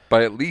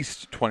by at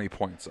least 20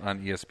 points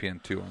on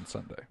ESPN2 on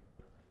Sunday.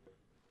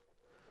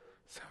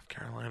 South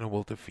Carolina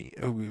will defeat.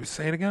 Oh,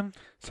 say it again.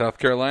 South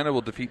Carolina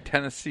will defeat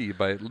Tennessee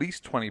by at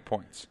least 20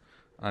 points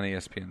on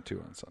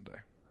ESPN2 on Sunday.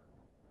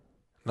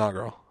 Nah,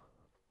 girl.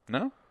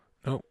 No?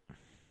 Nope.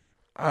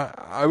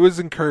 I was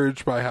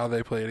encouraged by how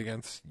they played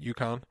against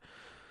UConn,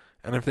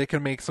 and if they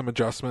can make some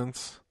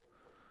adjustments,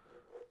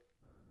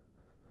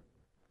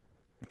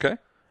 Okay.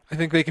 I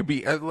think they can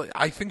be.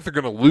 I think they're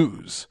going to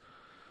lose,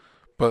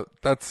 but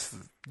that's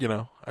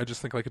I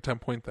just think like a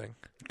 10-point thing.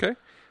 Okay.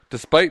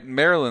 Despite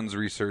Maryland's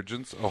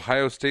resurgence,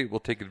 Ohio State will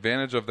take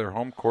advantage of their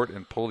home court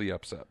and pull the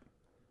upset.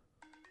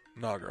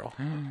 Nah, girl.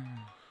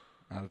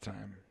 Out of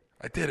time.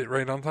 I did it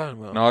right on time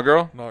though. No,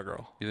 girl? Nah,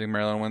 girl. You think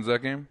Maryland wins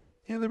that game?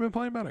 Yeah, they've been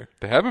playing better.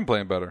 They have been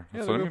playing better. Yeah,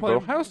 That's they've what I been mean. But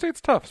playing- Ohio State's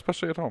tough,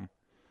 especially at home.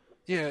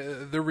 Yeah,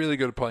 they're really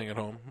good at playing at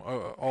home.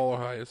 All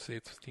Ohio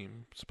State's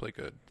teams play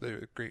good.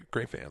 They're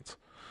great fans.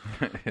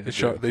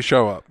 They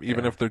show up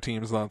even Yeah. if their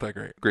team's not that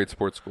great. Great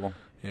sports school.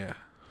 Yeah.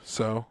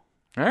 So,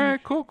 All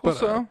right, cool.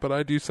 but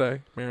I do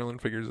say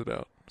Maryland figures it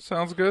out.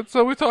 Sounds good.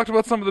 So we talked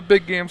about some of the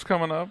big games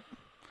coming up.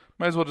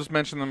 Might as well just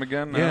mention them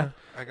again now. Yeah,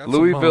 I got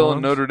Louisville some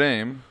and Notre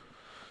Dame,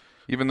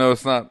 even though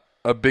it's not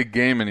a big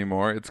game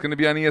anymore, it's going to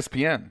be on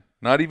ESPN.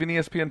 Not even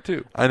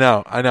ESPN2. I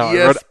know. I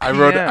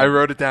ESPN.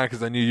 wrote it down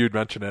because I knew you'd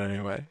mention it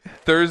anyway.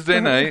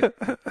 Thursday night,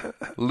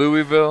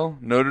 Louisville,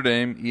 Notre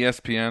Dame,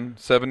 ESPN,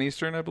 7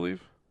 Eastern, I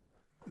believe.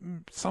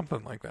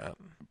 Something like that.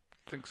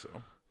 I think so.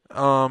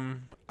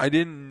 I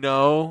didn't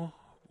know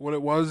what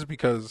it was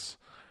because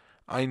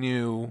I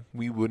knew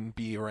we wouldn't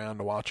be around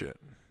to watch it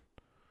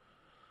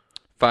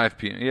 5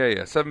 p.m.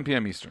 Yeah, 7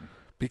 p.m. Eastern.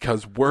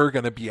 because we're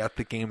going to be at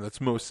the game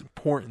that's most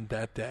important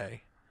that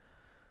day.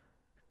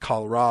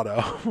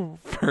 Colorado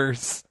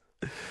versus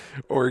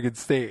Oregon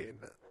State.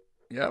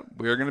 Yep,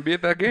 we are going to be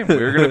at that game. We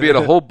are going to be at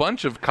a whole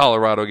bunch of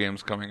Colorado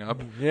games coming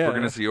up. Yeah. We're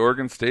going to see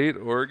Oregon State,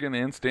 Oregon,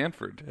 and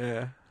Stanford.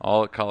 Yeah.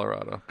 All at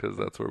Colorado because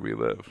that's where we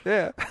live.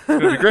 Yeah. It's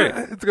going to be great.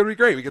 It's going to be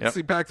great. We get Yep. to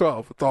see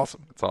Pac-12. It's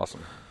awesome. It's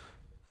awesome.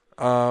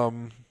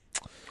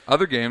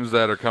 Other games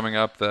that are coming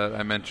up that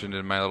I mentioned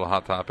in my little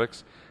hot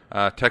topics: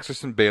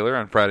 Texas and Baylor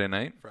on Friday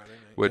night,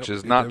 which Yep.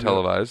 is not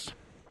televised,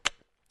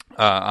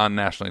 on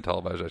nationally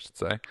televised, I should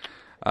say.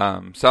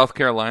 South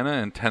Carolina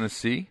and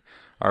Tennessee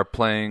are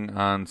playing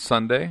on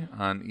Sunday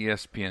on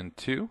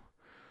ESPN2.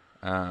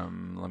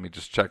 Let me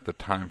just check the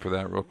time for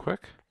that real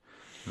quick.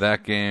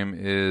 That game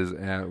is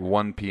at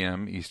 1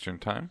 p.m. Eastern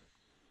Time.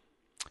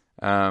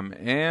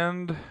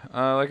 And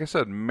like I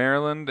said,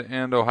 Maryland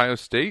and Ohio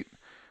State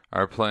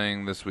are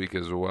playing this week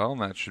as well,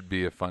 and that should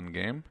be a fun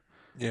game.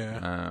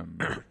 Yeah.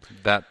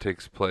 That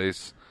takes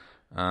place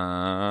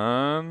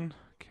on...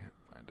 Can't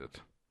find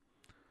it.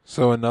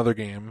 So another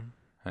game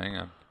Hang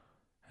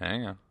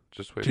on.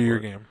 Just wait to for your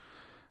it. game.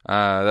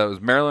 That was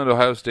Maryland,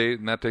 Ohio State,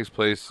 and that takes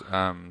place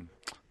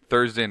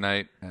Thursday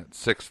night at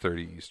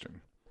 6:30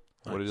 Eastern.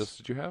 What Nice. else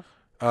did you have?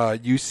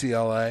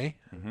 UCLA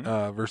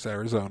Mm-hmm. versus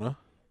Arizona.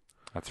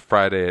 That's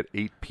Friday at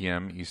 8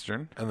 p.m.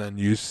 Eastern, And then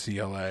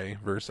UCLA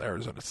versus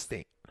Arizona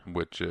State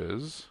which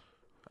is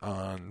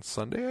on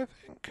Sunday, I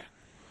think.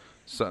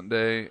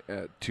 Sunday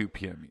at 2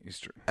 p.m.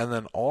 Eastern. And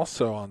then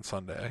also on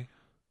Sunday,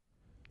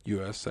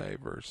 USA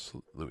versus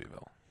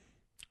Louisville.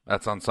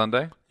 That's on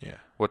Sunday? Yeah,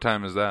 What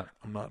time is that?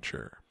 I'm not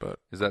sure, but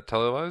Is that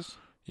televised?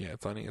 yeah,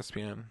 it's on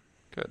ESPN.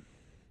 Good.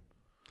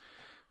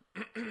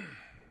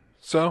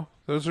 So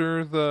those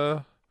are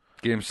the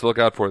Games to look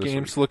out for this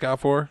games week. to look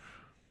out for.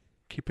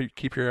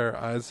 Keep your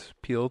eyes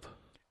peeled.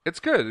 It's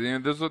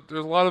good. There's a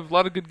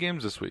lot of good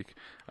games this week.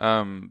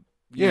 Some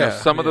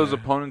of those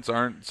opponents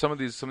aren't. Some of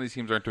these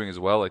teams aren't doing as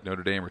well, like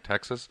Notre Dame or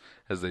Texas,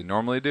 as they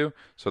normally do.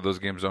 So those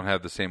games don't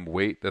have the same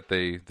weight that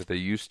they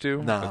used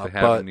to, that they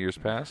have in years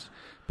past.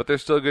 But they're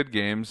still good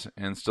games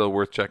and still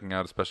worth checking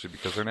out, especially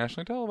because they're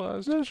nationally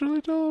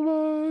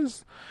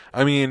televised.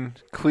 I mean,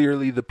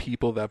 clearly the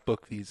people that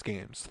booked these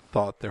games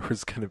thought there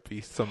was going to be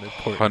some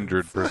important.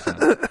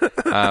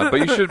 100%. But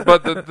you should.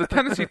 But the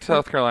Tennessee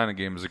South Carolina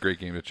game is a great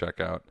game to check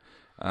out.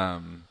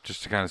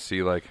 Just to kind of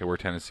see like where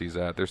Tennessee's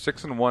at. They're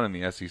 6-1 in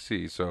the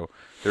SEC, so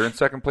they're in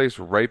second place,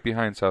 right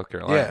behind South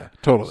Carolina. Yeah,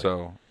 totally.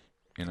 So,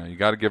 you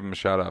got to give them a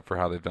shout out for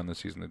how they've done this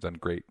season. They've done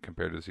great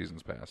compared to the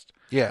seasons past.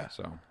 Yeah.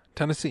 So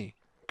Tennessee,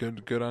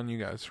 good on you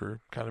guys for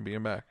kind of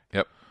being back.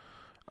 Yep.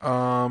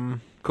 Cool.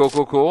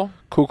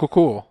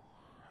 Cool.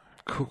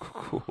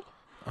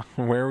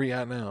 Where are we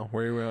at now?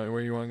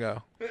 Where you want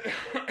to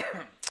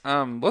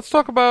go? Let's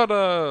talk about.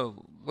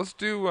 Let's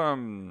do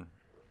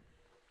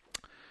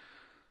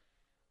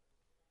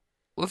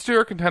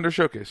our contender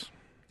showcase.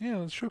 Yeah,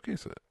 let's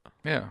showcase it.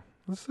 Yeah,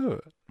 let's do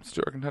it. Let's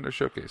do our contender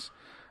showcase.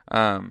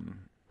 I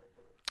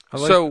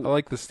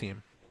like this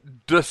team.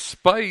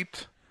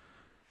 Despite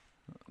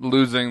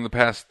losing the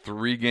past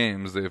 3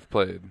 games they've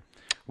played,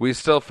 we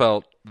still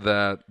felt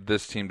that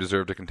this team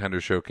deserved a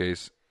contender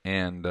showcase,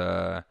 and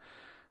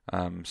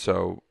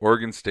so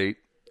Oregon State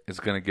is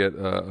going to get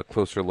a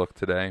closer look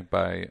today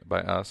by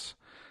us.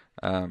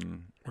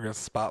 We're going to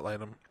spotlight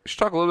them. We should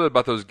talk a little bit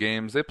about those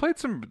games. They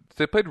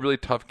played really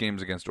tough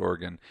games against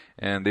Oregon,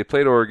 and they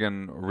played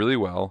Oregon really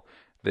well.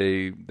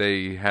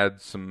 They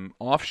had some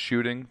off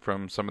shooting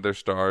from some of their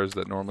stars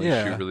that normally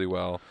shoot really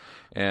well,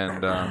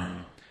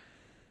 and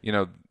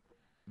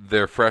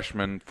their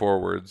freshman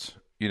forwards,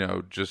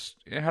 just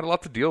had a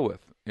lot to deal with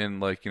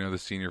in the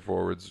senior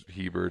forwards,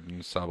 Hebert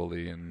and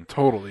Sabali, and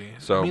totally.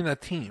 So I mean,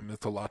 that team,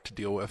 it's a lot to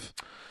deal with.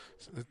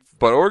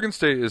 But Oregon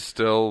State is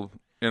still,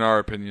 in our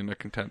opinion, a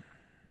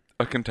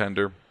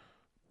contender.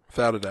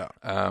 Without a doubt.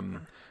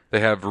 They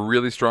have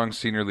really strong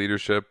senior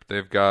leadership.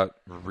 They've got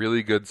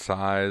really good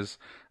size.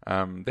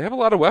 They have a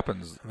lot of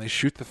weapons. And they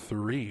shoot the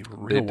three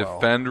They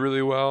defend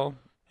really well.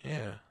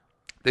 Yeah.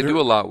 They do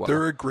a lot well.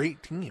 They're a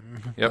great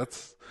team. Yep.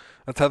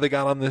 That's how they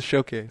got on this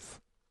showcase.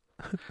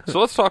 So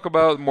let's talk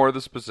about more of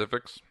the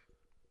specifics.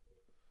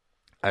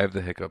 I have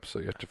the hiccups, so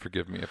you have to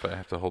forgive me if I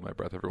have to hold my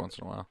breath every once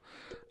in a while.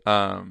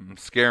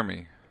 Scare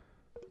me.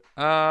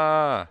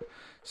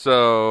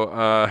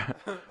 So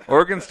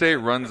Oregon State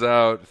runs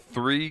out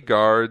 3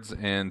 guards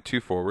and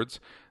 2 forwards.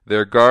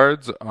 Their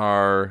guards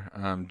are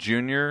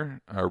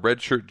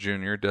redshirt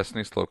junior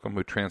Destiny Slocum,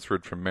 who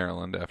transferred from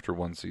Maryland after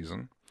 1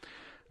 season.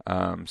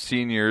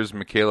 Seniors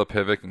Michaela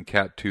Pivick and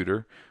Kat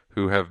Tudor,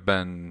 who have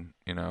been,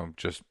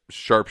 just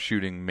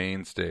sharpshooting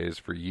mainstays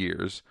for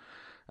years.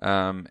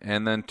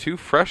 And then 2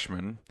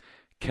 freshmen,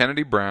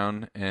 Kennedy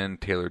Brown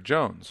and Taylor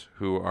Jones,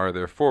 who are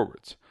their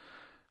forwards.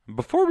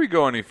 Before we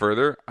go any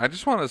further, I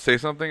just want to say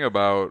something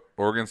about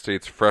Oregon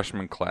State's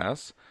freshman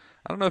class.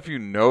 I don't know if you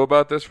know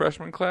about this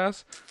freshman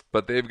class,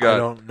 but they've got I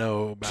don't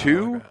know about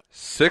 2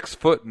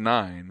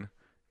 6'9"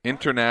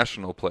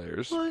 international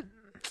players. What?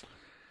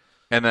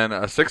 And then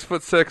a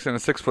 6'6" and a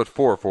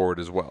 6'4" forward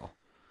as well.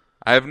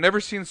 I have never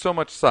seen so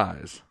much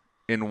size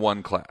in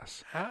one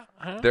class. How?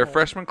 Their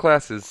freshman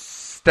class is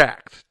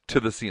stacked to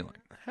the ceiling,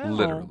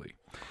 literally.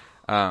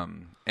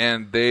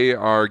 And they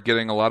are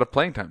getting a lot of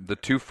playing time. The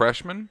 2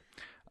 freshmen,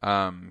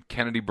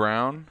 Kennedy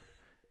Brown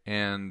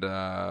and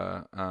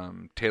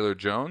Taylor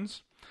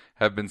Jones,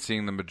 have been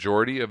seeing the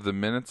majority of the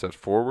minutes at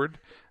forward,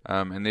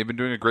 and they've been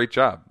doing a great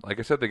job. Like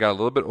I said, they got a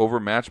little bit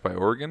overmatched by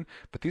Oregon,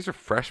 but these are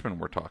freshmen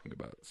we're talking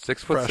about,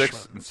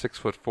 6'6" and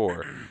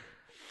 6'4".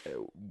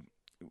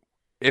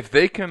 If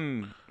they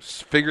can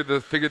figure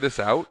this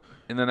out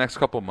in the next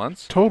couple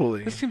months,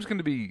 totally, this team's going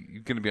to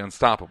be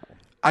unstoppable.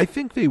 I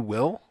think they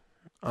will.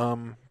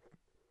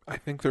 I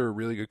think they're a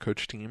really good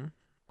coach team.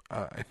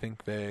 I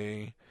think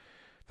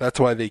that's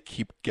why they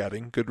keep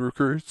getting good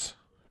recruits,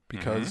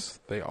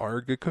 because they are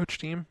a good coach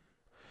team.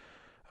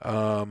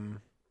 I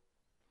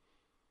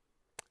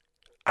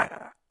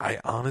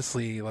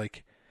honestly,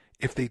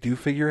 if they do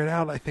figure it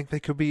out, I think they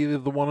could be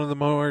one of the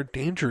more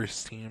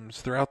dangerous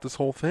teams throughout this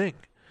whole thing.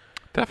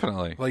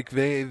 Definitely.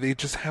 They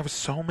just have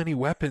so many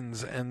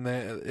weapons, and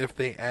if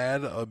they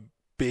add a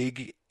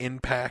big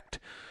impact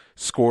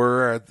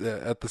scorer at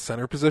the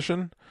center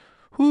position,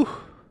 whew.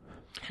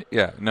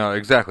 Yeah, no,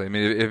 exactly. I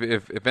mean,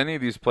 if any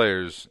of these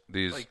players,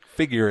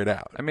 figure it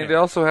out. I mean, they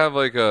also have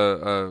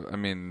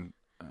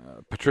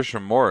Patricia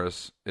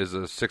Morris is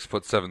a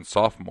 6'7"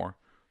 sophomore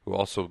who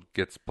also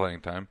gets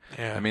playing time.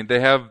 Yeah. I mean, they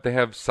have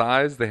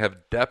size, they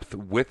have depth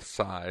with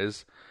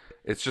size,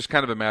 it's just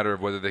kind of a matter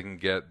of whether they can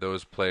get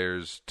those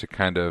players to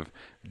kind of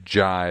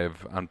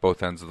jive on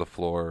both ends of the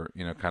floor,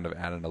 kind of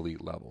at an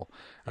elite level.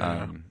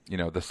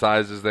 The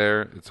size is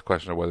there. It's a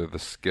question of whether the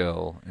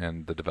skill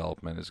and the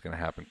development is going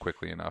to happen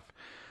quickly enough.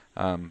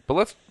 But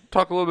let's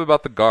talk a little bit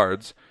about the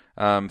guards.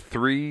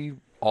 3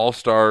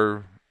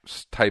 all-star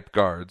type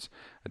guards.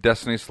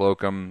 Destiny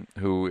Slocum,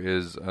 who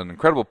is an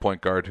incredible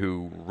point guard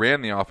who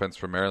ran the offense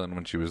for Maryland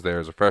when she was there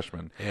as a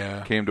freshman,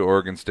 came to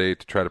Oregon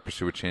State to try to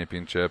pursue a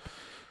championship.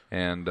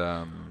 And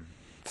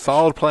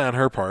solid play on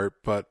her part,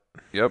 but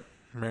yep,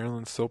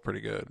 Maryland's still pretty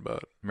good.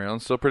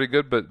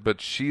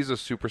 But she's a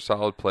super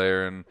solid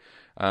player.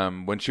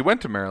 And when she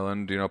went to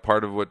Maryland,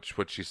 part of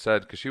what she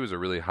said, because she was a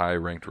really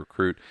high-ranked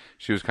recruit,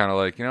 she was kind of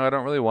like, I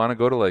don't really want to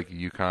go to like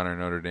UConn or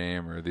Notre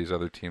Dame or these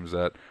other teams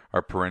that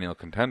are perennial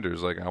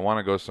contenders. Like, I want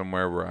to go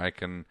somewhere where I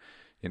can,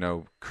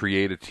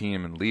 create a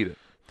team and lead it.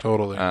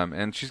 Totally.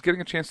 And she's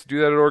getting a chance to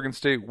do that at Oregon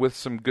State with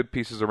some good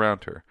pieces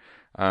around her.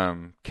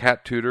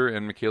 Kat Tudor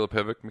and Michaela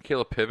Pivic.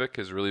 Michaela Pivic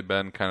has really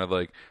been kind of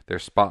like their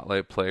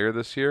spotlight player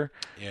this year.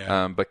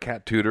 Yeah. But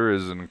Kat Tudor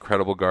is an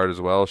incredible guard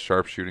as well,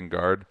 sharp shooting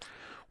guard.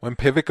 When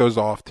Pivic goes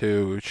off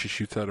too, she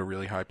shoots at a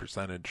really high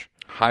percentage.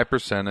 High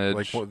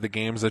percentage. Like the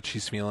games that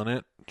she's feeling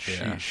it,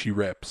 she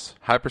rips.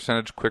 High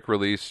percentage, quick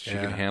release. She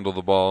can handle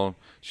the ball.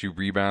 She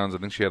rebounds. I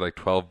think she had like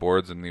 12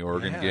 boards in the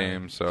Oregon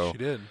game. So she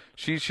did.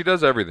 She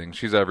does everything.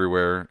 She's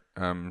everywhere.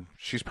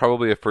 She's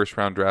probably a first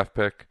round draft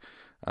pick.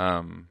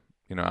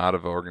 Out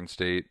of Oregon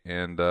State,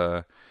 and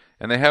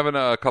they have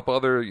a couple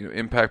other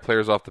impact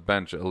players off the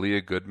bench.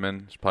 Aaliyah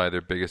Goodman is probably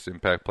their biggest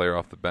impact player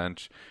off the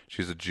bench.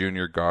 She's a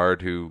junior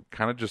guard who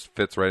kind of just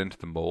fits right into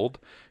the mold.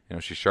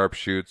 She sharp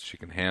shoots, she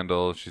can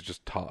handle, she's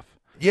just tough.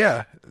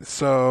 Yeah.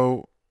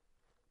 So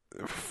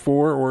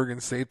for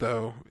Oregon State,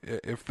 though,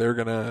 if they're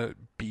gonna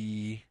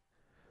be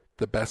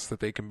the best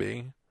that they can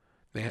be,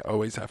 they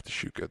always have to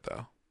shoot good,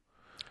 though.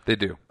 They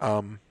do.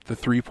 The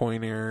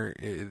 3-pointer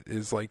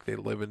is like they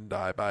live and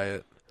die by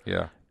it.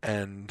 Yeah.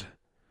 And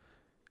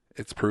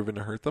it's proven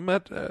to hurt them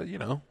at,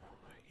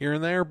 here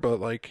and there, but,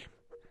 like,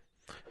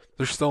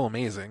 they're still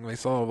amazing. They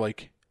still have,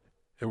 like,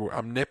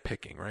 I'm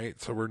nitpicking, right?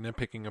 So we're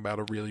nitpicking about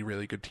a really,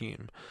 really good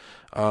team.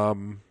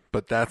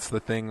 But that's the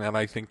thing that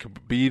I think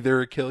could be their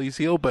Achilles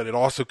heel, but it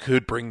also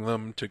could bring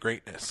them to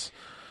greatness.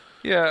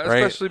 Yeah,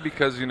 right? Especially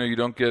because, you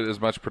don't get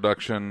as much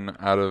production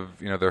out of,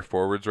 their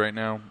forwards right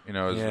now.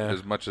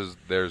 As much as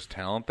there's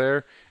talent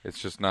there,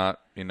 it's just not,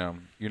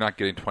 you're not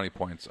getting 20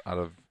 points out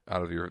of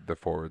the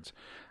forwards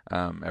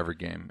every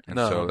game. And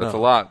so that's a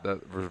lot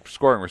that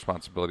scoring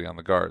responsibility on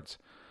the guards.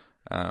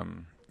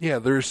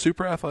 They're a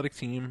super athletic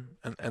team,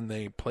 and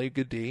they play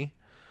good D,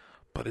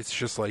 but it's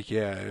just like,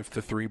 if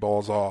the 3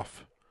 ball's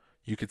off,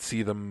 you could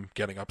see them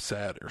getting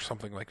upset or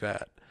something like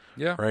that.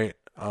 Yeah. Right?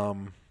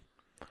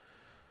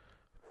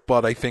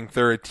 But I think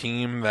they're a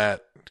team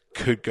that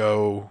could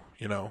go,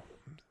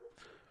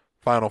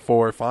 Final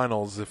Four,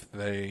 finals if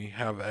they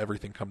have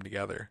everything come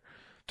together.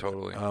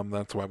 Totally.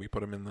 That's why we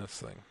put them in this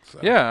thing. So.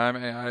 Yeah, I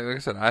mean, like I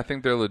said, I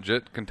think they're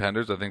legit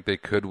contenders. I think they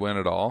could win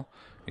it all.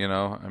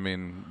 I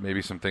mean,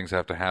 maybe some things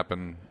have to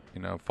happen,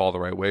 fall the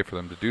right way for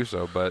them to do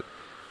so. But,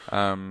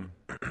 like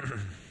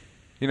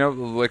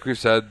we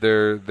said,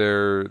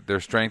 their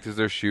strength is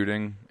their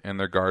shooting and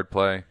their guard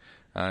play.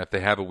 If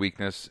they have a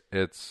weakness,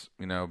 it's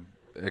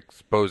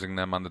exposing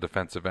them on the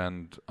defensive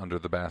end under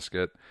the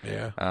basket.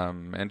 Yeah.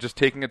 And just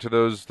taking it to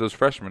those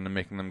freshmen and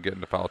making them get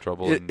into foul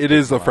trouble. It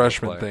is the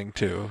freshman thing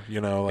too,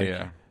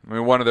 Yeah. I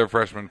mean, one of their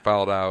freshmen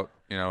fouled out,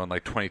 in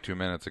like 22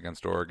 minutes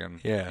against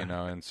Oregon. Yeah.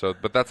 And so,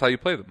 but that's how you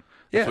play them.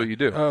 That's what you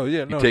do. Oh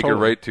yeah. You take it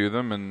right to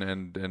them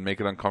and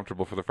make it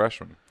uncomfortable for the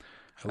freshmen.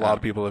 A lot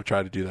of people have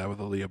tried to do that with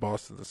Aaliyah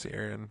Boston this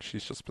year, and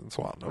she's just been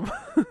swatting them.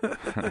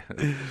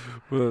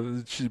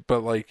 She's.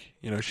 But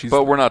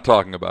we're not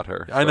talking about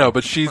her. I know,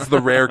 but she's the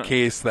rare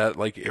case that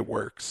like it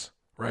works,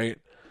 right?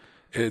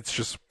 It's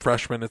just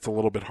freshmen. It's a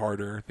little bit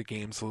harder. The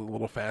game's a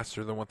little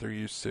faster than what they're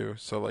used to,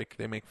 so like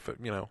they make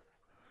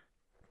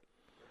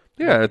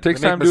Yeah, it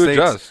takes time to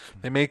adjust.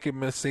 They make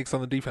mistakes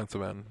on the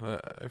defensive end.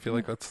 I feel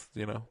like that's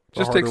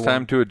just takes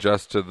time to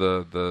adjust to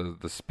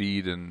the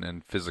speed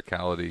and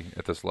physicality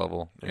at this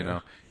level.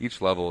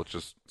 Each level it's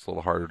a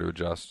little harder to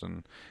adjust,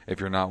 and if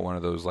you're not one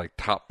of those like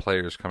top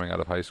players coming out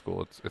of high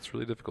school, it's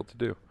really difficult to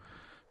do.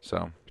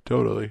 So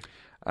totally.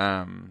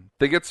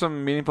 They get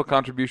some meaningful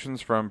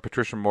contributions from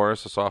Patricia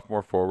Morris, a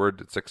sophomore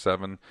forward at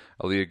 6'7",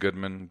 Aaliyah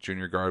Goodman,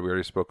 junior guard we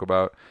already spoke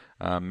about,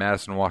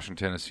 Madison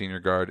Washington, a senior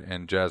guard,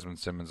 and Jasmine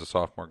Simmons, a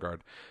sophomore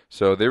guard.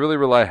 So they really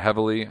rely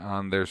heavily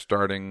on their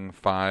starting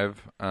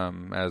 5,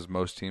 as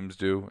most teams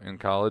do in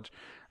college.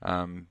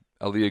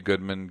 Aaliyah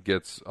Goodman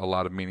gets a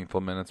lot of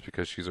meaningful minutes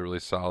because she's a really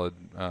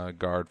solid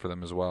guard for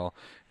them as well,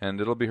 and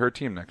it'll be her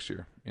team next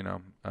year,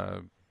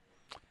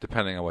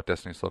 depending on what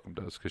Destiny Slocum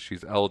does, because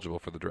she's eligible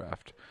for the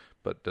draft,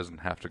 but doesn't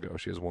have to go.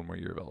 She has one more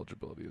year of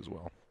eligibility as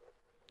well.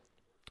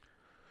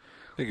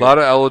 A lot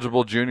of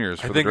eligible juniors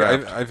for the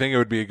draft. I think it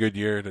would be a good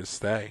year to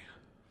stay.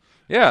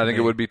 Yeah, I think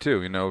it would be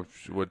too.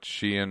 What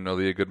she and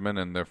Aaliyah Goodman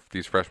and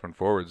these freshman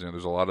forwards,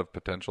 there's a lot of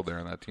potential there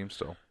in that team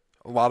still.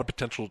 a lot of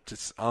potential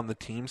on the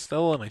team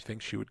still, and I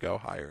think she would go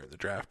higher in the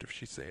draft if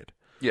she stayed.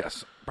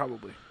 Yes,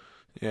 probably.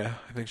 Yeah,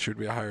 I think she would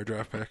be a higher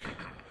draft pick.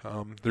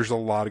 There's a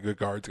lot of good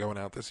guards going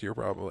out this year,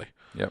 probably.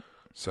 Yep.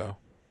 So,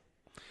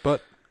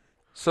 but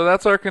So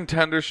that's our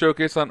contender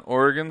showcase on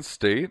Oregon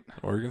State.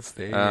 Oregon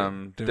State,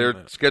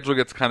 Their schedule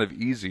gets kind of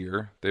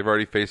easier. They've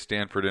already faced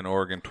Stanford and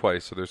Oregon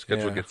twice, so their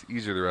schedule gets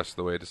easier the rest of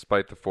the way,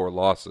 despite the 4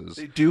 losses.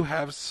 They do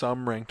have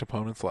some ranked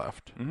opponents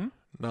left. Mm-hmm.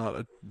 Not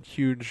a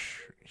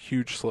huge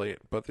slate,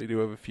 but they do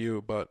have a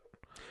few. But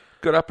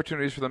good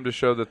opportunities for them to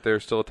show that they're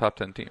still a top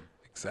 10 team.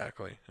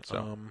 Exactly.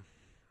 So.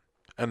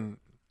 And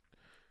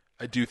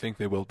I do think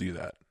they will do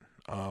that.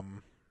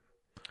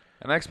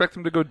 And I expect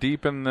them to go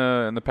deep in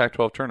the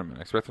Pac-12 tournament.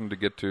 I expect them to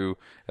get to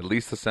at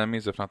least the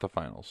semis, if not the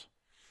finals.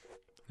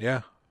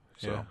 Yeah.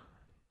 So.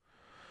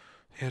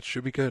 Yeah, it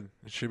should be good.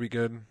 It should be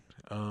good.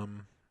 We're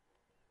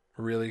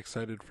really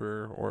excited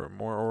for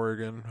more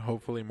Oregon.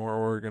 Hopefully more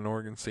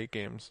Oregon State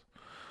games.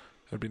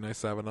 It'd be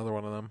nice to have another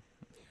one of them.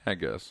 I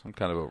guess I'm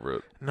kind of over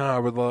it. No, I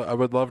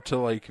would love to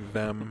like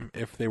them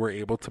if they were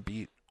able to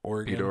beat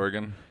Oregon. Beat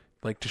Oregon.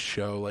 Like to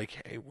show like,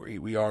 hey,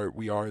 we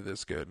are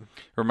this good.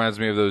 Reminds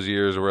me of those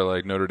years where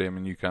like Notre Dame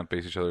and UConn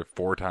face each other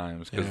 4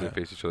 times because they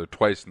face each other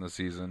twice in the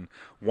season.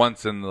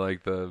 Once in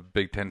like the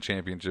Big Ten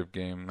championship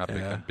game, not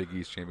Big Ten, Big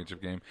East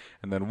championship game,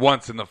 and then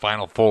once in the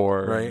Final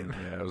Four. Right. And,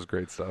 yeah, it was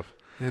great stuff.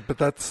 Yeah, but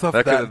that stuff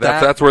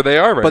that's where they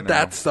are right now. But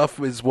that stuff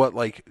is what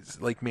like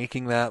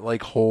making that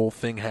like whole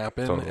thing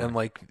happen and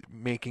like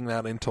making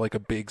that into like a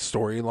big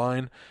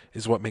storyline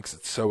is what makes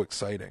it so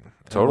exciting.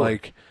 Totally. And,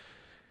 like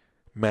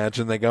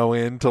imagine they play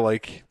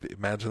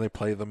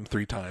them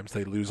 3 times,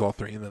 they lose all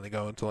 3, and then they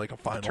go into like a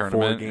Final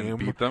Four game and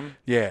beat them.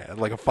 Yeah,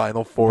 like a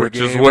Final Four which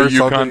game, is what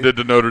UConn did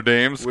to Notre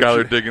Dame.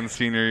 Skylar Diggins'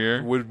 senior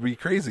year would be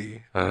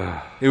crazy.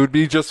 It would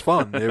be just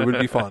fun. It would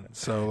be fun.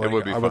 So like, it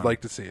would be I fun. would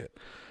like to see it.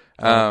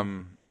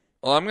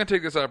 Well, I'm going to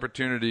take this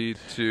opportunity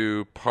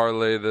to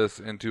parlay this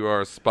into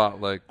our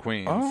Spotlight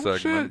Queens segment.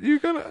 Shit, you're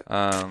gonna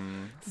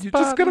you're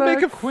just gonna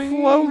make it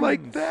flow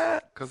like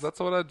that? Because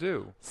that's what I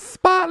do.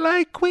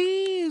 Spotlight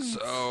Queens!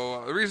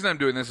 So, the reason I'm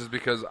doing this is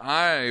because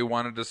I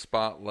wanted to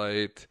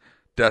spotlight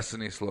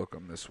Destiny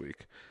Slocum this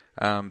week.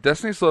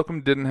 Destiny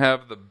Slocum didn't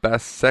have the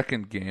best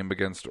second game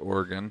against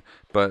Oregon,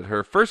 but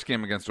her first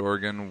game against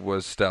Oregon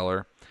was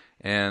stellar.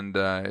 And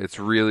it's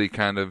really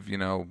kind of,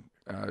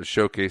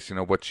 showcase,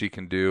 what she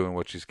can do and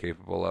what she's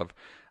capable of.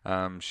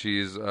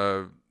 She's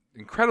an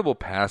incredible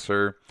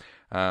passer.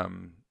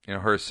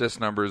 Her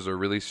assist numbers are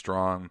really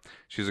strong.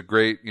 She's a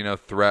great,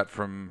 threat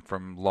from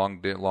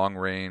long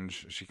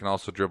range. She can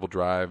also dribble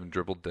drive and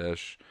dribble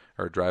dish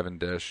or drive and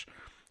dish.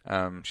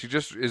 She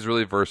just is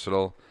really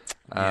versatile.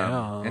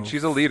 And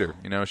she's a leader.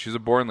 She's a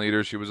born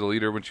leader. She was a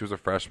leader when she was a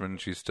freshman.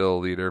 She's still a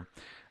leader.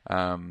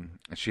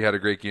 She had a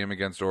great game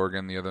against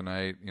Oregon the other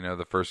night.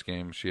 The first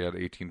game she had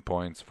 18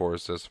 points, 4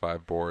 assists,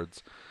 5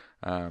 boards,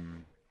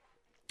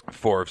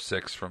 4 of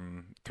 6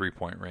 from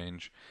 3-point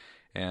range.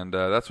 And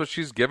that's what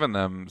she's given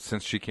them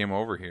since she came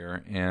over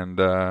here. And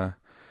I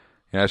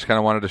just kind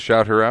of wanted to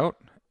shout her out,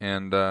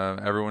 and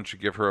everyone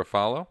should give her a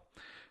follow.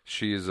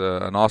 She's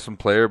an awesome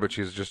player, but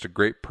she's just a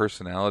great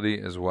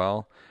personality as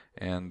well,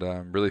 and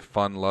really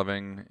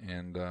fun-loving,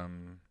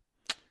 and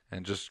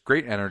just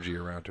great energy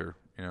around her.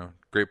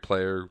 Great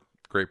player,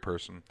 great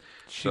person.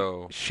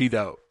 She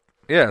dope.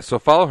 Yeah, so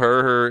follow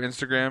her. Her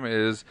Instagram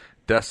is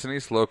Destiny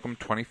Slocum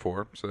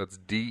 24. So that's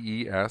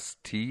DESTINY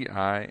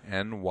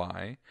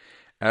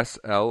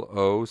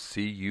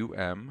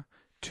SLOCUM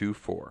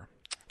 24.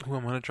 Ooh,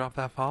 I'm gonna drop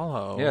that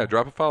follow. Yeah,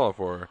 drop a follow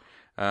for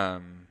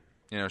her.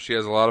 She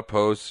has a lot of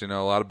posts, a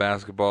lot of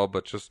basketball,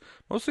 but just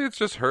mostly it's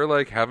just her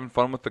like having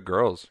fun with the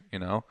girls,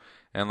 and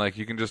like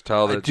you can just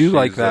tell that she's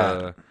like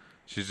that.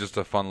 She's just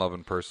a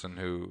fun-loving person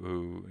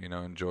who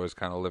enjoys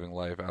kind of living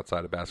life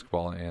outside of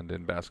basketball and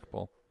in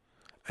basketball.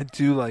 I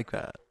do like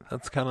that.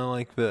 That's kind of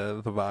like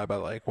the vibe I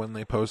like when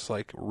they post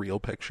like real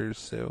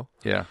pictures too.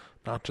 Yeah,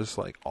 not just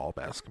like all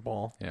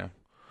basketball. Yeah,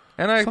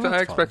 and I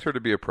expect her to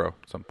be a pro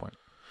at some point.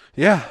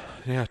 Yeah,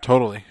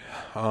 totally.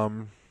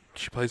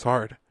 She plays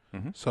hard,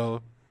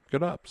 so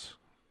good ups.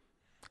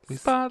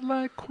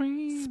 Spotlight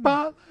Queen.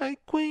 Spotlight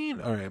Queen.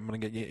 All right, I'm gonna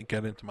get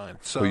into mine.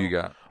 So who you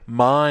got?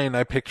 Mine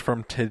I picked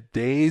from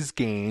today's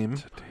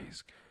game.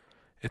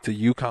 It's a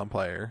UConn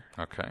player.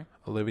 Okay.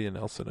 Olivia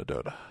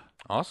Nelson-Ododa.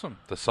 Awesome.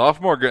 The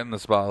sophomore getting the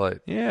spotlight.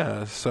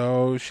 Yeah,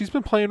 so she's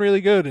been playing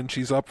really good, and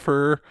she's up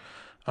for.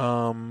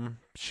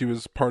 She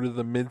was part of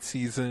the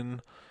midseason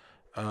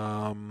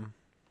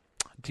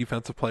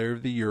Defensive Player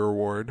of the Year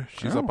award.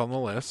 She's up on the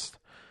list.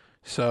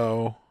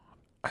 So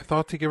I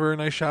thought to give her a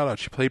nice shout out.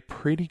 She played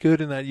pretty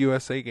good in that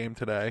USA game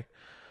today.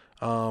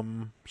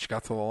 She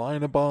got to the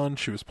line a bunch.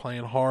 She was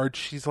playing hard.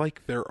 She's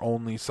like their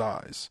only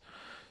size.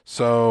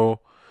 So,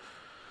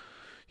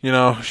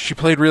 she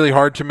played really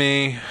hard to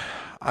me.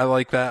 I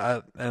like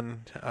that.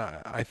 And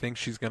I think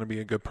she's going to be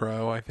a good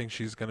pro. I think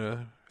she's going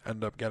to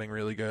end up getting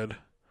really good.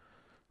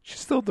 She's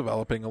still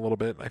developing a little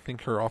bit. I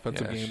think her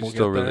offensive game will get there. She's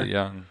still really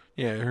young.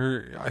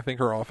 Yeah, I think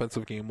her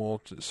offensive game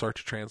will start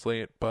to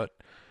translate, but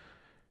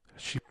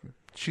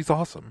she's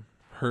awesome.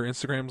 her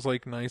Instagram's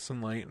like nice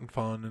and light and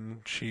fun,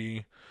 and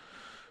she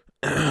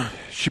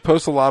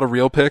posts a lot of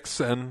real pics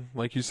and,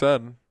 like you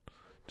said,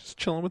 just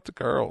chilling with the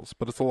girls.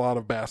 But it's a lot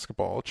of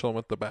basketball, chilling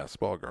with the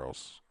basketball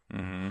girls.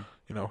 Mm-hmm.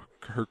 You know,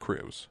 her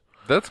crews.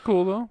 That's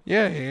cool though.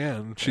 Yeah.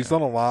 And she's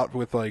done a lot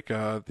with like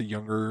the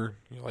younger,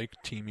 like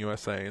Team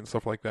USA and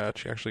stuff like that.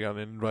 She actually got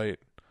an invite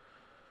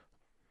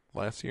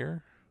last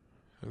year,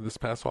 this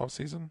past off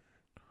season,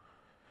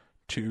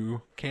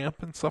 to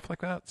camp and stuff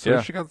like that.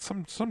 So she got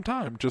some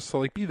time just to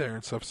like be there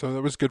and stuff. So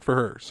that was good for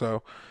her.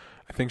 So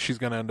I think she's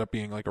gonna end up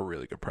being like a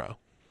really good pro.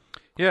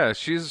 Yeah,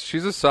 she's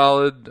a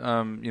solid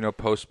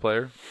post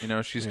player. You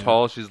know, she's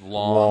tall, she's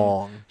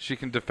long. She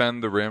can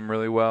defend the rim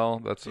really well.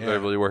 That's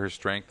really where her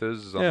strength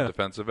is on the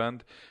defensive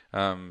end.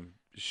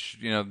 She,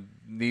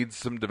 needs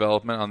some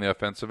development on the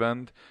offensive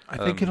end. I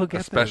think it'll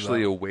get especially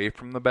there, away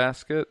from the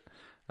basket.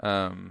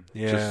 Just,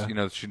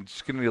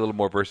 she's going to need a little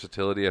more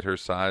versatility at her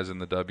size in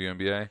the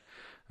WNBA.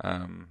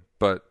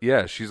 But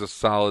yeah, she's a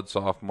solid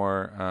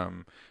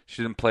sophomore.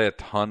 She didn't play a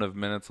ton of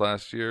minutes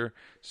last year,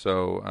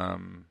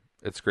 so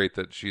it's great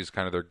that she's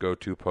kind of their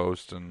go-to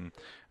post, and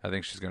I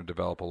think she's going to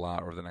develop a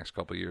lot over the next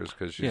couple of years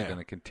because she's going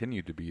to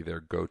continue to be their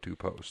go-to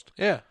post.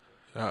 Yeah,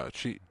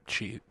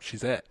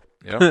 she's it.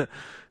 Yep.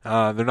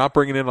 They're not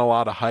bringing in a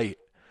lot of height.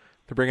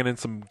 They're bringing in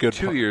some good.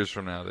 2 years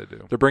from now, they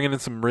do. They're bringing in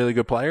some really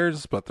good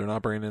players, but they're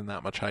not bringing in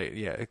that much height.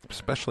 Yeah,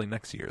 especially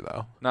next year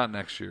though. Not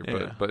next year,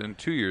 but in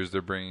 2 years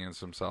they're bringing in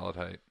some solid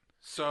height.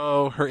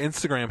 So her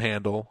Instagram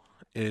handle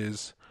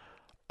is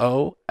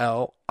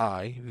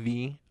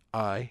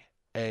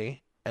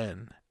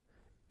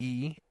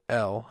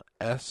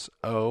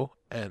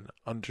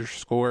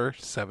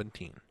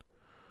OLIVIANELSON_17.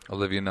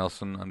 Olivia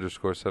Nelson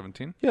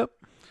 _17. Yep.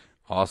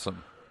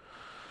 Awesome.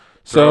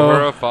 So throw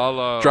her a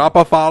follow. Drop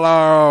a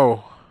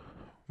follow.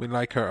 We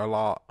like her a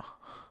lot.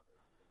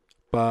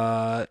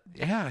 But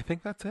yeah, I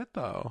think that's it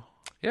though.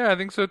 Yeah, I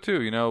think so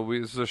too.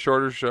 This is a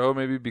shorter show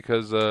maybe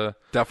because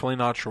definitely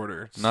not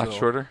shorter. Not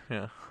shorter?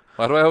 Yeah.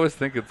 Why do I always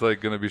think it's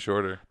like going to be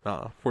shorter?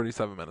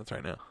 47 minutes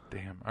right now.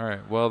 Damn. All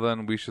right. Well,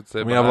 then we should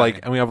say we have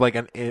like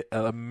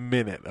a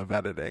minute of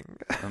editing.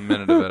 A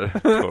minute of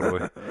editing.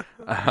 Totally.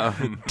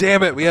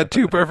 Damn it! We had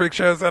 2 perfect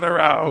shows in a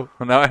row.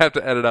 Well, now I have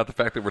to edit out the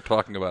fact that we're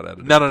talking about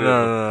editing.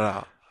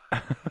 No.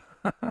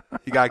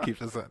 You gotta keep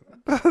this in.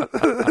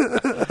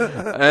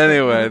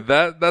 Anyway,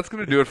 that's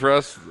going to do it for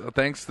us.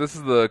 Thanks. This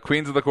is the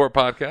Queens of the Court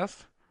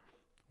podcast.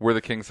 We're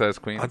the King Size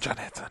Queens. I'm John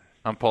Hanson.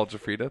 I'm Paul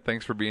Jafrida.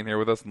 Thanks for being here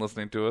with us and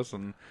listening to us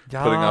and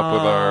putting up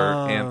with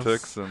our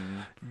antics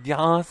and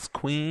Yas,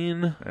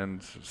 Queen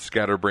and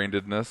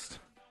scatterbrainedness.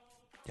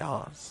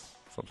 Yas.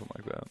 Something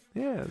like that.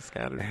 Yeah,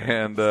 scattered.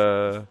 And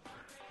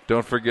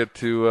don't forget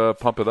to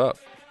pump it up.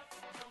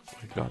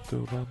 We got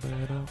to pump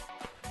it up.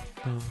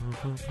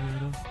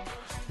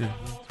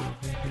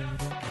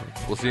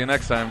 We'll see you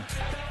next time.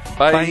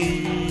 Bye.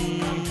 Bye.